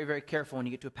be very, very careful when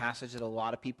you get to a passage that a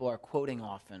lot of people are quoting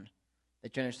often,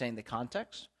 that you're understanding the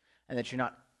context, and that you're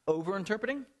not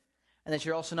over-interpreting, and that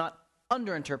you're also not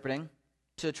under-interpreting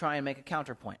to try and make a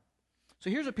counterpoint. So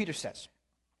here's what Peter says.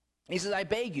 He says, I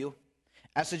beg you,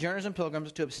 as sojourners and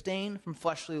pilgrims, to abstain from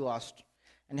fleshly lust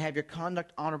and have your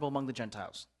conduct honorable among the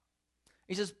Gentiles.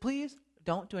 He says, please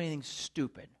don't do anything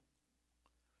stupid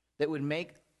that would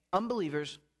make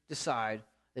unbelievers decide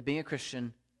that being a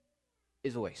Christian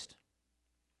is a waste.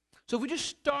 So if we just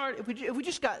start, if we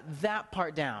just got that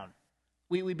part down,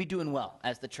 we'd be doing well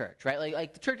as the church, right?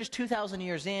 Like the church is 2,000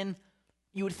 years in.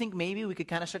 You would think maybe we could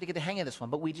kind of start to get the hang of this one,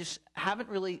 but we just haven't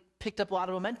really picked up a lot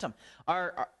of momentum.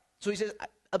 So he says,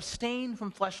 abstain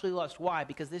from fleshly lust. Why?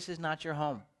 Because this is not your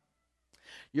home.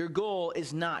 Your goal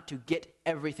is not to get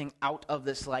everything out of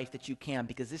this life that you can,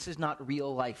 because this is not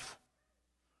real life.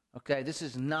 Okay? This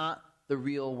is not the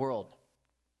real world.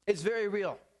 It's very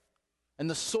real. And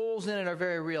the souls in it are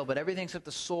very real, but everything except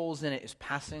the souls in it is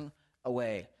passing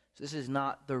away. So this is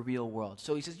not the real world.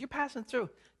 So he says, you're passing through.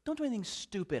 Don't do anything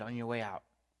stupid on your way out.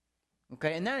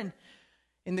 Okay? And then,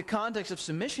 in the context of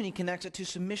submission, he connects it to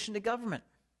submission to government.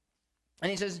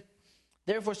 And he says,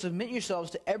 therefore submit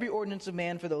yourselves to every ordinance of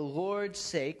man for the Lord's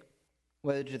sake,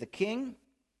 whether to the king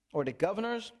or to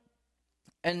governors.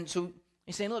 And so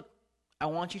he's saying, look, I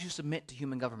want you to submit to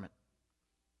human government.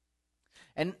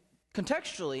 And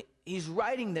contextually, he's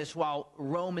writing this while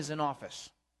Rome is in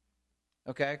office.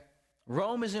 Okay?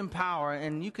 Rome is in power,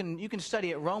 and you can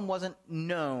study it. Rome wasn't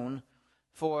known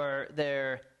for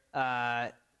their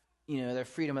their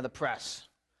freedom of the press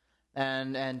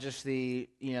and just the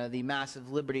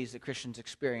massive liberties that Christians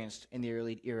experienced in the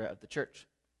early era of the church.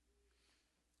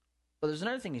 But there's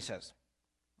another thing he says.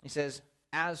 He says,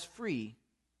 as free,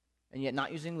 and yet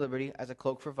not using liberty as a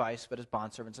cloak for vice, but as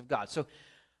bondservants of God. So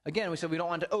again, we said we don't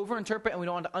want to overinterpret and we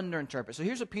don't want to underinterpret. So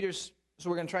here's what so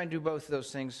we're going to try and do both of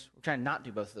those things. We're trying not to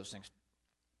do both of those things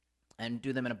and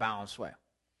do them in a balanced way.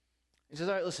 He says,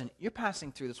 all right, listen, you're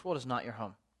passing through. This world is not your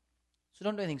home. So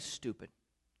don't do anything stupid.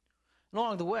 And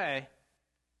along the way,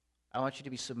 I want you to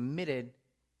be submitted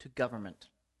to government,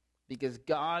 because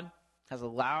God has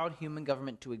allowed human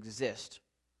government to exist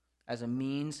as a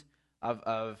means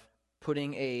of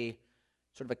putting a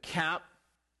sort of a cap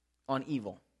on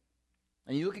evil.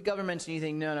 And you look at governments and you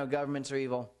think, no, governments are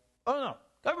evil. Oh, no,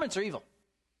 governments are evil.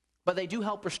 But they do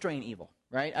help restrain evil,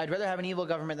 right? I'd rather have an evil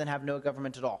government than have no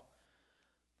government at all.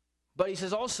 But he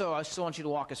says also, I still want you to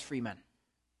walk as free men.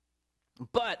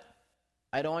 But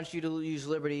I don't want you to use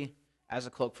liberty as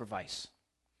a cloak for vice.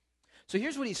 So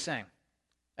here's what he's saying.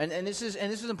 And this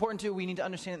is important too. We need to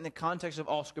understand it in the context of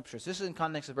all scriptures. This is in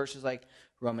context of verses like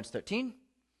Romans 13.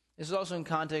 This is also in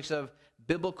context of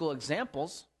biblical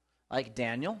examples like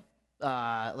Daniel,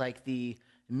 like the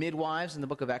midwives in the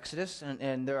book of Exodus,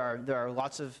 and there are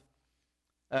lots of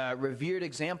revered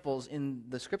examples in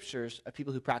the scriptures of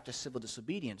people who practice civil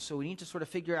disobedience. So we need to sort of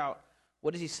figure out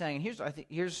what is he saying. And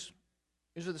here's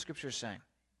what the scripture is saying.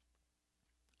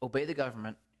 Obey the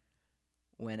government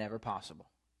whenever possible.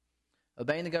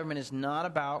 Obeying the government is not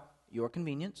about your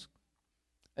convenience.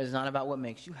 It is not about what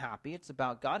makes you happy. It's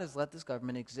about God has let this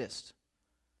government exist,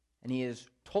 and he has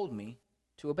told me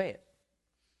to obey it.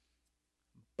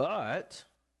 But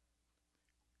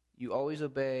you always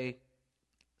obey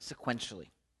sequentially.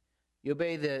 You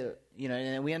obey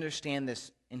and we understand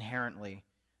this inherently.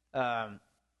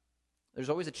 There's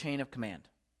always a chain of command,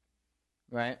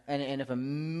 right? And if a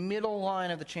middle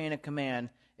line of the chain of command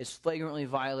is flagrantly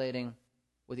violating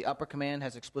what the upper command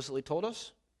has explicitly told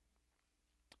us,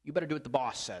 you better do what the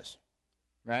boss says,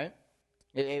 right?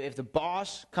 If the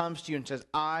boss comes to you and says,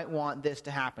 I want this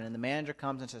to happen, and the manager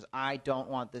comes and says, I don't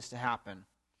want this to happen,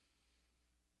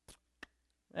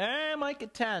 it might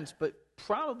get tense, but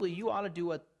probably you ought to do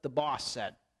what the boss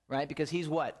said, right? Because he's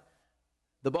what?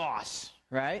 The boss,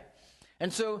 right?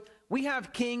 And so we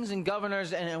have kings and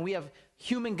governors, and we have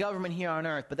human government here on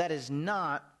earth, but that is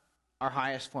not our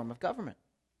highest form of government,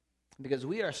 because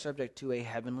we are subject to a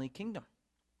heavenly kingdom.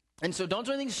 And so don't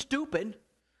do anything stupid.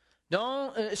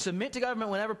 Don't submit to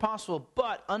government whenever possible,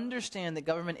 but understand that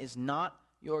government is not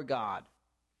your God,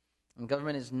 and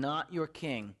government is not your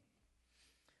king.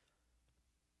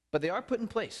 but they are put in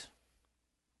place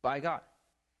by God.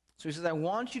 So he says, I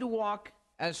want you to walk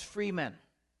as free men.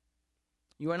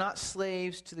 You are not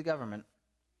slaves to the government.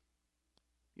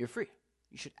 You're free.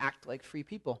 You should act like free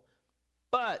people.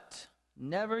 But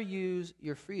never use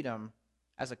your freedom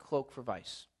as a cloak for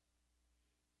vice.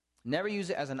 Never use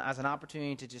it as an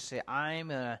opportunity to just say, I'm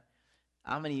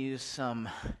gonna use some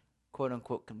quote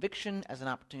unquote conviction as an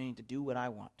opportunity to do what I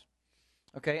want.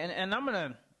 Okay, and I'm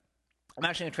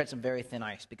actually gonna tread some very thin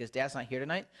ice because Dad's not here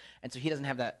tonight, and so he doesn't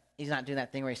have that. He's not doing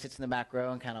that thing where he sits in the back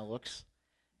row and kind of looks,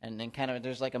 and then kind of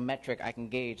there's like a metric I can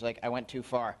gauge, like I went too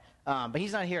far. But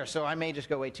he's not here, so I may just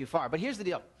go way too far. But here's the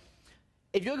deal: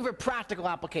 if you're looking for practical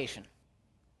application,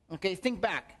 okay, think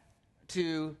back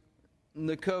to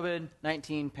the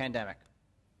COVID-19 pandemic,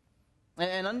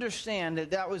 and understand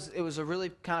that it was a really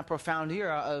kind of profound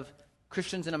era of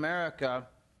Christians in America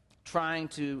trying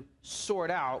to sort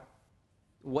out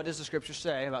what does the Scripture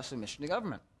say about submission to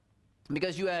government,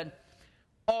 because you had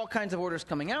all kinds of orders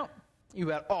coming out, you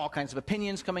had all kinds of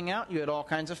opinions coming out, you had all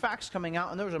kinds of facts coming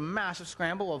out, and there was a massive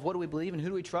scramble of what do we believe and who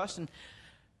do we trust,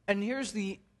 and here's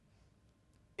the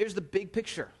big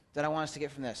picture that I want us to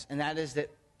get from this, and that is that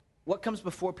what comes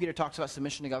before Peter talks about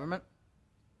submission to government?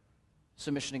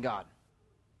 Submission to God.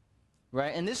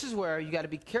 Right? And this is where you got to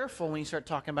be careful when you start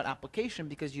talking about application,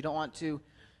 because you don't want to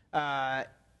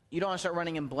start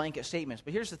running in blanket statements.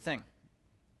 But here's the thing.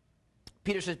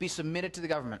 Peter says, be submitted to the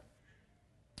government.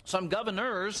 Some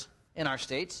governors in our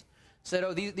states said,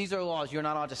 oh, these are laws. You're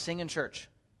not allowed to sing in church.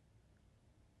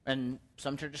 And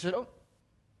some churches said, oh,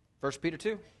 1 Peter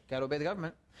 2, got to obey the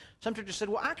government. Some churches said,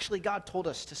 well, actually, God told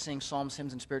us to sing psalms,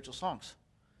 hymns, and spiritual songs.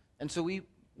 And so we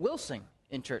will sing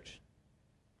in church.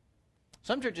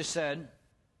 Some churches said,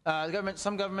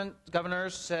 some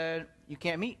governors said, you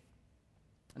can't meet.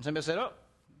 And some people said, oh,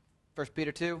 1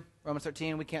 Peter 2, Romans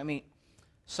 13, we can't meet.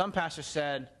 Some pastors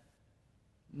said,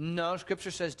 no,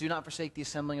 Scripture says, do not forsake the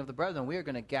assembling of the brethren. We are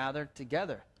going to gather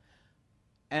together.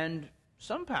 And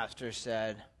some pastors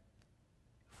said,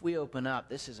 if we open up,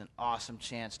 this is an awesome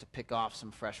chance to pick off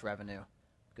some fresh revenue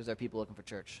because there are people looking for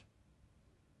church.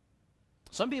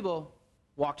 Some people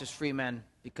walked as free men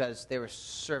because they were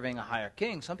serving a higher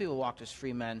king. Some people walked as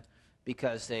free men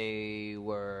because they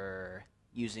were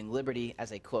using liberty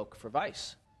as a cloak for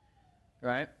vice,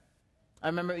 right? I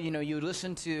remember, you would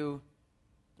listen to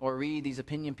or read these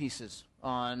opinion pieces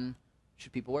on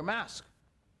should people wear masks.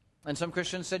 And some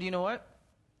Christians said, you know what?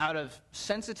 Out of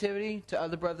sensitivity to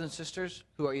other brothers and sisters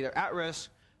who are either at risk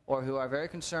or who are very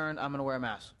concerned, I'm going to wear a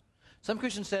mask. Some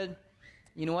Christians said,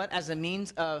 you know what? As a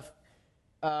means of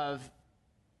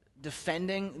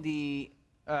defending the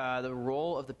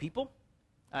role of the people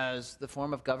as the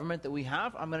form of government that we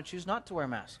have, I'm going to choose not to wear a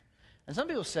mask. And some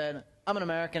people said, I'm an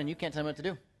American and you can't tell me what to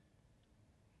do.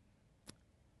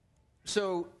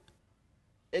 So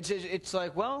it's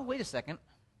like, well, wait a second.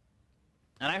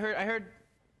 And I heard,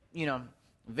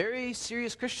 very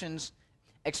serious Christians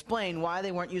explain why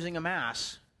they weren't using a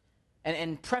mask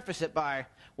and preface it by,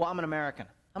 well, I'm an American.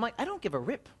 I'm like, I don't give a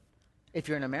rip if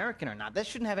you're an American or not. That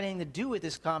shouldn't have anything to do with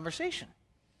this conversation.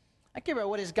 I care about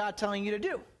what is God telling you to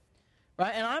do.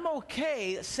 Right? And I'm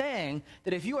okay saying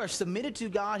that if you are submitted to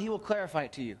God, he will clarify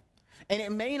it to you. And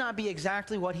it may not be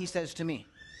exactly what he says to me.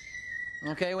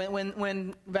 Okay,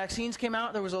 when vaccines came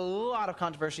out, there was a lot of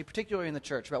controversy, particularly in the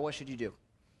church, about what should you do.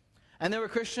 And there were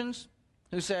Christians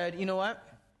who said, you know what?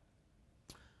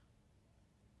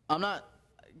 I'm not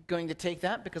going to take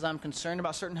that because I'm concerned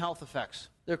about certain health effects.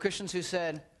 There were Christians who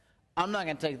said, I'm not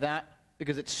going to take that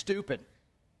because it's stupid.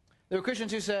 There were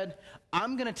Christians who said,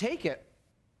 I'm going to take it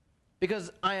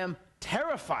because I am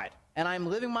terrified and I'm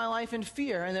living my life in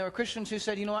fear. And there were Christians who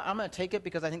said, you know what? I'm going to take it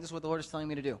because I think this is what the Lord is telling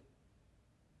me to do.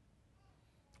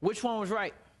 Which one was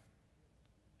right?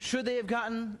 Should they have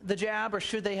gotten the jab or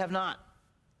should they have not?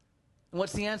 And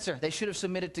what's the answer? They should have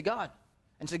submitted to God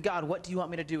and said, God, what do you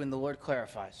want me to do? And the Lord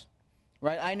clarifies.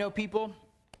 Right? I know people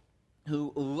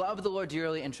who love the Lord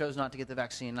dearly and chose not to get the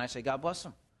vaccine, and I say, God bless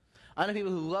them. I know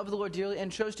people who love the Lord dearly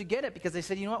and chose to get it because they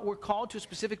said, you know what, we're called to a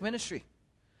specific ministry.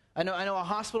 I know a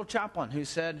hospital chaplain who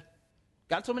said,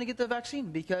 God told me to get the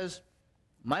vaccine because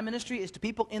my ministry is to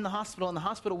people in the hospital, and the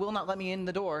hospital will not let me in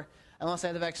the door unless I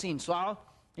have the vaccine. So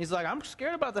he's like, I'm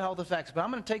scared about the health effects, but I'm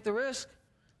going to take the risk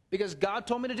because God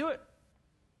told me to do it.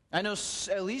 I know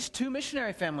at least 2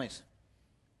 missionary families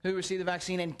who received the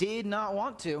vaccine and did not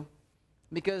want to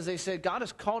because they said, God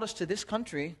has called us to this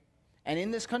country, and in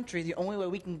this country, the only way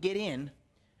we can get in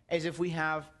is if we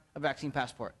have a vaccine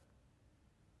passport.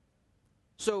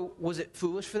 So was it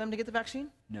foolish for them to get the vaccine?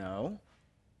 No,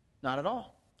 not at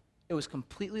all. It was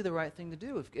completely the right thing to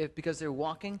do because they're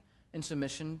walking in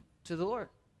submission to the Lord.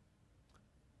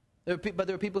 But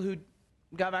there were people who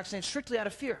got vaccinated strictly out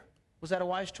of fear. Was that a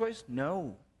wise choice?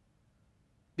 No.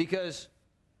 Because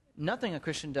nothing a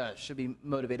Christian does should be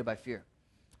motivated by fear.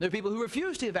 There are people who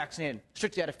refuse to get vaccinated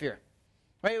strictly out of fear.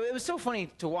 Right? It was so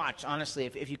funny to watch, honestly,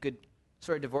 if you could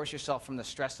sort of divorce yourself from the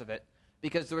stress of it,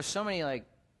 because there were so many like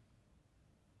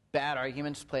bad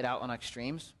arguments played out on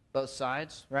extremes, both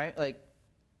sides, right? Like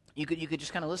you could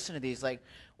just kind of listen to these, like,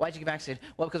 why'd you get vaccinated?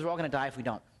 Well, because we're all going to die if we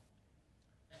don't.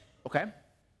 Okay.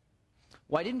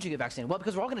 Why didn't you get vaccinated? Well,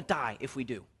 because we're all going to die if we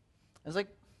do. I was like,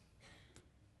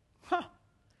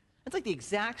 it's like the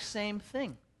exact same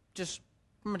thing, just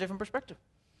from a different perspective.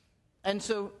 And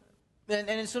so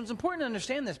it's important to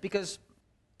understand this because,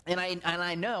 and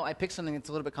I know I picked something that's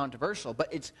a little bit controversial, but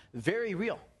it's very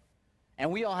real.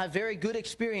 And we all have very good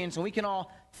experience, and we can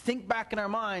all think back in our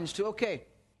minds to, okay,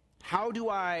 how do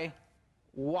I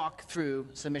walk through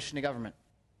submission to government?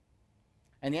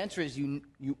 And the answer is you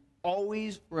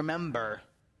always remember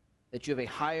that you have a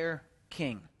higher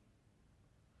king.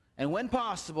 And when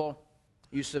possible,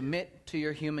 you submit to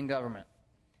your human government.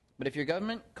 But if your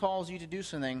government calls you to do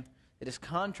something that is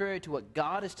contrary to what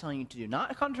God is telling you to do,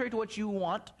 not contrary to what you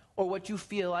want or what you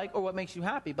feel like or what makes you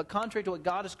happy, but contrary to what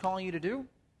God is calling you to do,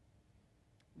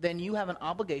 then you have an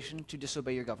obligation to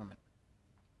disobey your government.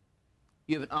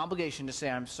 You have an obligation to say,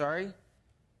 I'm sorry,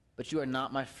 but you are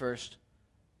not my first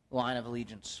line of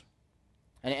allegiance.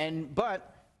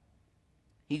 But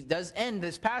he does end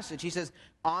this passage. He says,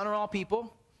 honor all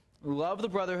people, love the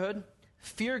brotherhood,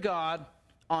 fear God,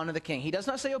 honor the king. He does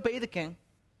not say obey the king.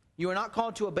 You are not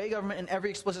called to obey government in every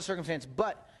explicit circumstance,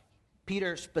 but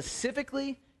Peter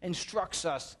specifically instructs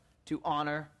us to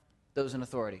honor those in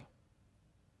authority.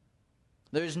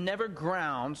 There's never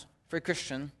grounds for a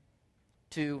Christian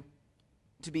to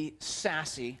be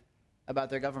sassy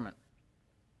about their government.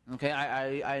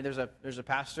 Okay, there's a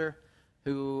pastor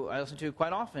who I listen to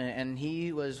quite often, and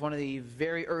he was one of the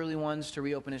very early ones to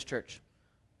reopen his church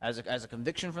as a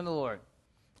conviction from the Lord.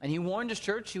 And he warned his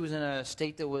church. He was in a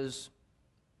state that was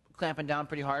clamping down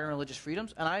pretty hard on religious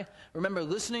freedoms. And I remember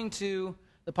listening to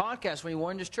the podcast when he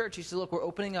warned his church. He said, look, we're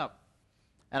opening up.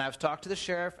 And I've talked to the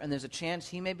sheriff, and there's a chance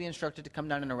he may be instructed to come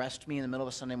down and arrest me in the middle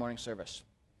of a Sunday morning service.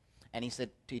 And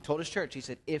he told his church, he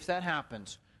said, if that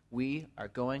happens, we are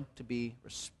going to be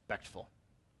respectful.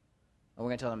 And we're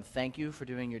going to tell them, thank you for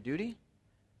doing your duty,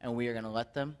 and we are going to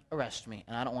let them arrest me.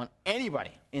 And I don't want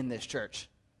anybody in this church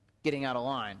getting out of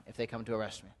line if they come to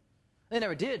arrest me. They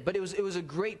never did, but it was a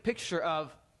great picture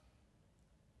of,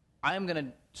 I am going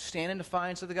to stand in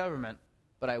defiance of the government,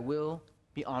 but I will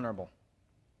be honorable.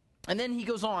 And then he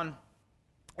goes on,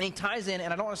 and he ties in,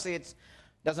 and I don't want to say it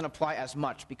doesn't apply as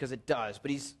much, because it does, but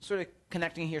he's sort of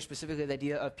connecting here specifically the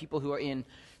idea of people who are in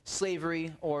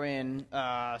slavery or in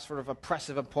sort of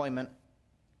oppressive employment.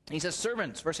 He says,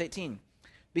 servants, verse 18,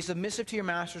 be submissive to your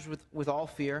masters with all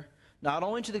fear, not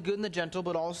only to the good and the gentle,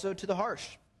 but also to the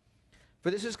harsh. For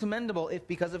this is commendable if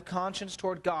because of conscience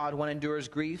toward God one endures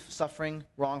grief, suffering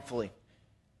wrongfully.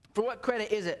 For what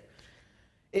credit is it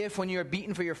if when you are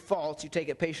beaten for your faults you take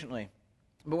it patiently?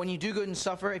 But when you do good and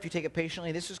suffer, if you take it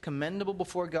patiently, this is commendable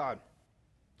before God.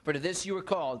 For to this you were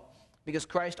called, because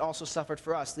Christ also suffered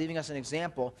for us, leaving us an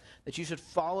example that you should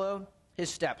follow his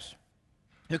steps,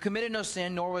 who committed no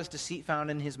sin, nor was deceit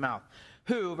found in his mouth,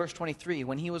 who, verse 23,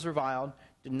 when he was reviled,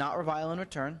 did not revile in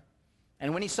return,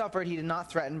 and when he suffered, he did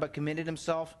not threaten, but committed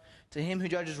himself to him who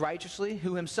judges righteously,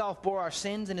 who himself bore our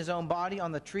sins in his own body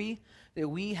on the tree, that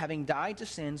we, having died to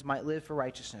sins, might live for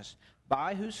righteousness,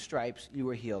 by whose stripes you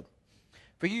were healed.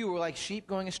 For you were like sheep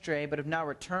going astray, but have now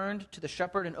returned to the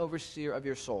shepherd and overseer of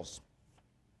your souls.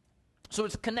 So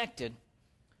it's connected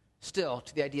still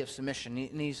to the idea of submission.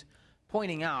 And he's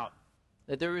pointing out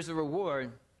that there is a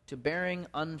reward to bearing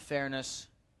unfairness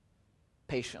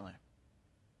patiently.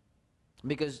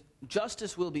 Because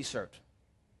justice will be served.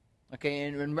 Okay,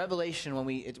 and in Revelation,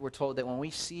 we're told that when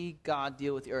we see God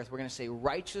deal with the earth, we're going to say,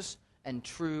 righteous and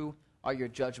true are your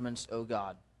judgments, O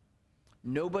God.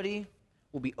 Nobody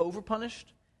will be overpunished,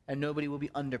 and nobody will be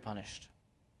underpunished.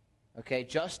 Okay,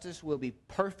 justice will be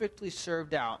perfectly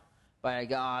served out by a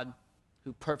God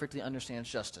who perfectly understands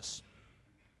justice.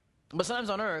 But sometimes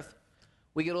on earth,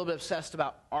 we get a little bit obsessed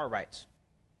about our rights.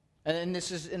 And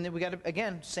then we got to,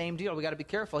 again, same deal. We got to be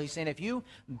careful. He's saying if you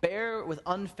bear with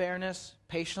unfairness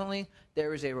patiently,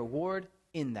 there is a reward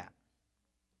in that.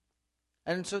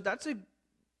 And so that's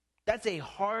a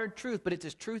hard truth, but it's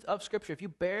a truth of Scripture. If you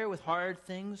bear with hard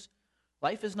things,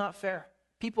 life is not fair.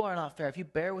 People are not fair. If you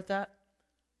bear with that,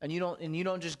 and you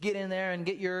don't just get in there and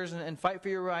get yours and fight for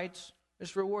your rights,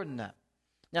 there's reward in that.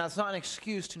 Now, it's not an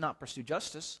excuse to not pursue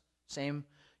justice. Same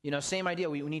idea.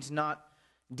 We need to not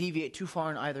deviate too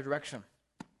far in either direction.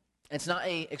 It's not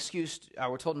an excuse.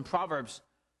 We're told in Proverbs,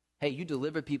 hey, you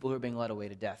deliver people who are being led away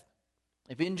to death.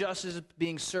 If injustice is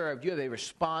being served, you have a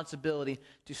responsibility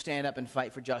to stand up and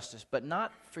fight for justice, but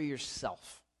not for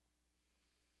yourself.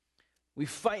 We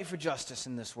fight for justice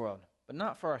in this world, but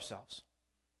not for ourselves,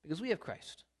 because we have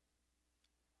Christ.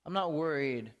 I'm not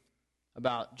worried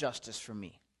about justice for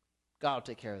me. God will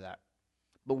take care of that.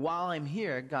 But while I'm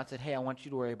here, God said, hey, I want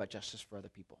you to worry about justice for other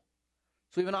people.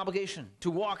 So we have an obligation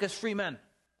to walk as free men,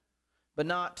 but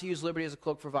not to use liberty as a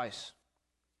cloak for vice.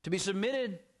 To be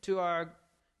submitted to our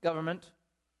government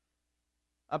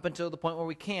up until the point where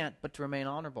we can't, but to remain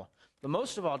honorable. But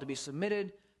most of all, to be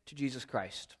submitted to Jesus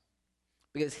Christ,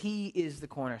 because he is the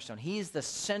cornerstone. He is the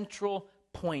central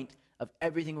point of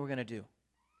everything we're going to do,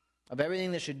 of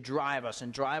everything that should drive us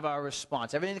and drive our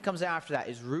response. Everything that comes after that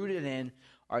is rooted in,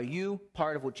 are you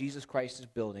part of what Jesus Christ is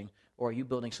building, or are you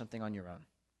building something on your own?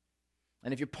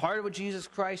 And if you're part of what Jesus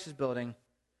Christ is building,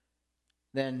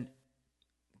 then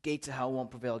gates of hell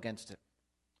won't prevail against it.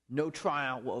 No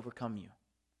trial will overcome you.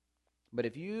 But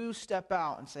if you step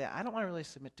out and say, I don't want to really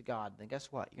submit to God, then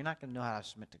guess what? You're not going to know how to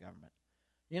submit to government.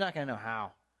 You're not going to know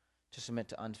how to submit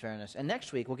to unfairness. And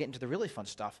next week, we'll get into the really fun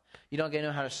stuff. You don't get to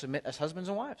know how to submit as husbands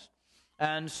and wives.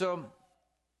 And so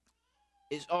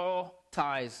it all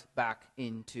ties back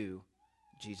into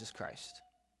Jesus Christ.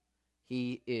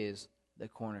 He is the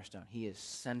cornerstone. He is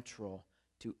central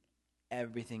to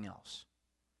everything else.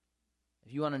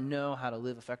 If you want to know how to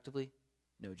live effectively,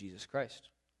 know Jesus Christ.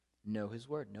 Know his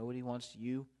word. Know what he wants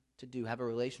you to do. Have a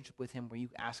relationship with him where you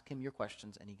ask him your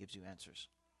questions and he gives you answers.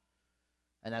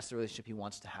 And that's the relationship he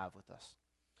wants to have with us.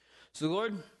 So,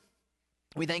 Lord,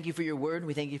 we thank you for your word.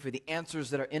 We thank you for the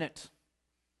answers that are in it.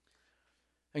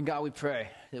 And God, we pray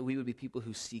that we would be people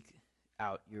who seek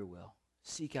out your will,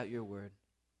 seek out your word,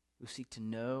 who seek to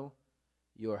know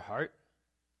your heart,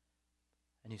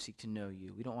 and who seek to know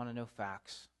you. We don't want to know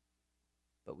facts,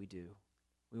 but we do.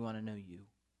 We want to know you,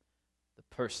 the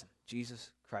person,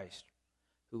 Jesus Christ,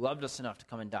 who loved us enough to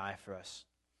come and die for us.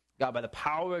 God, by the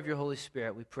power of your Holy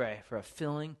Spirit, we pray for a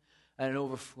filling and an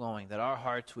overflowing, that our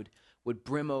hearts would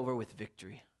brim over with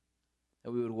victory,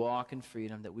 that we would walk in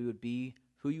freedom, that we would be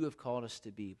who you have called us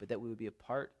to be, but that we would be a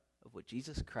part of what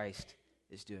Jesus Christ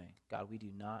is doing. God, we do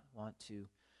not want to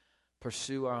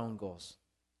pursue our own goals.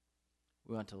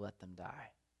 We want to let them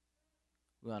die.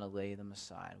 We want to lay them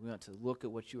aside. We want to look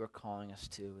at what you are calling us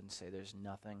to and say there's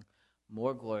nothing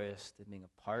more glorious than being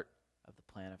a part of the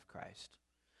plan of Christ.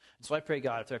 And so I pray,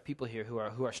 God, if there are people here who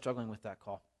are struggling with that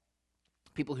call,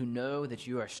 people who know that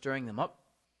you are stirring them up,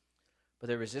 but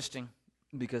they're resisting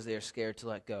because they are scared to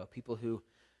let go, people who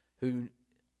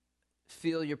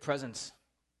feel your presence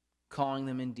calling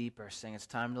them in deeper, saying it's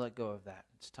time to let go of that.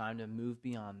 It's time to move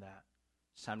beyond that.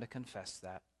 It's time to confess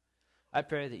that. I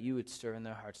pray that you would stir in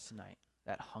their hearts tonight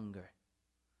that hunger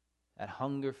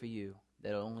for you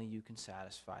that only you can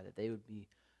satisfy, that they would be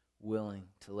willing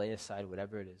to lay aside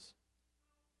whatever it is,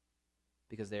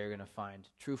 because they are going to find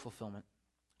true fulfillment,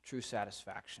 true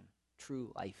satisfaction,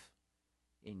 true life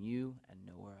in you and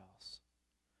nowhere else.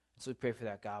 And so we pray for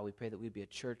that, God. We pray that we'd be a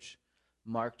church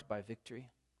marked by victory,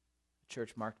 a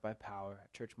church marked by power,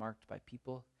 a church marked by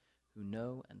people who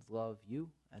know and love you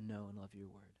and know and love your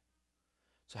word.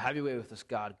 So have your way with us,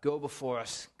 God. Go before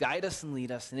us, guide us and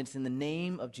lead us, and it's in the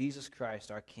name of Jesus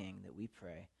Christ, our King, that we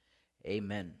pray.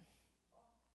 Amen.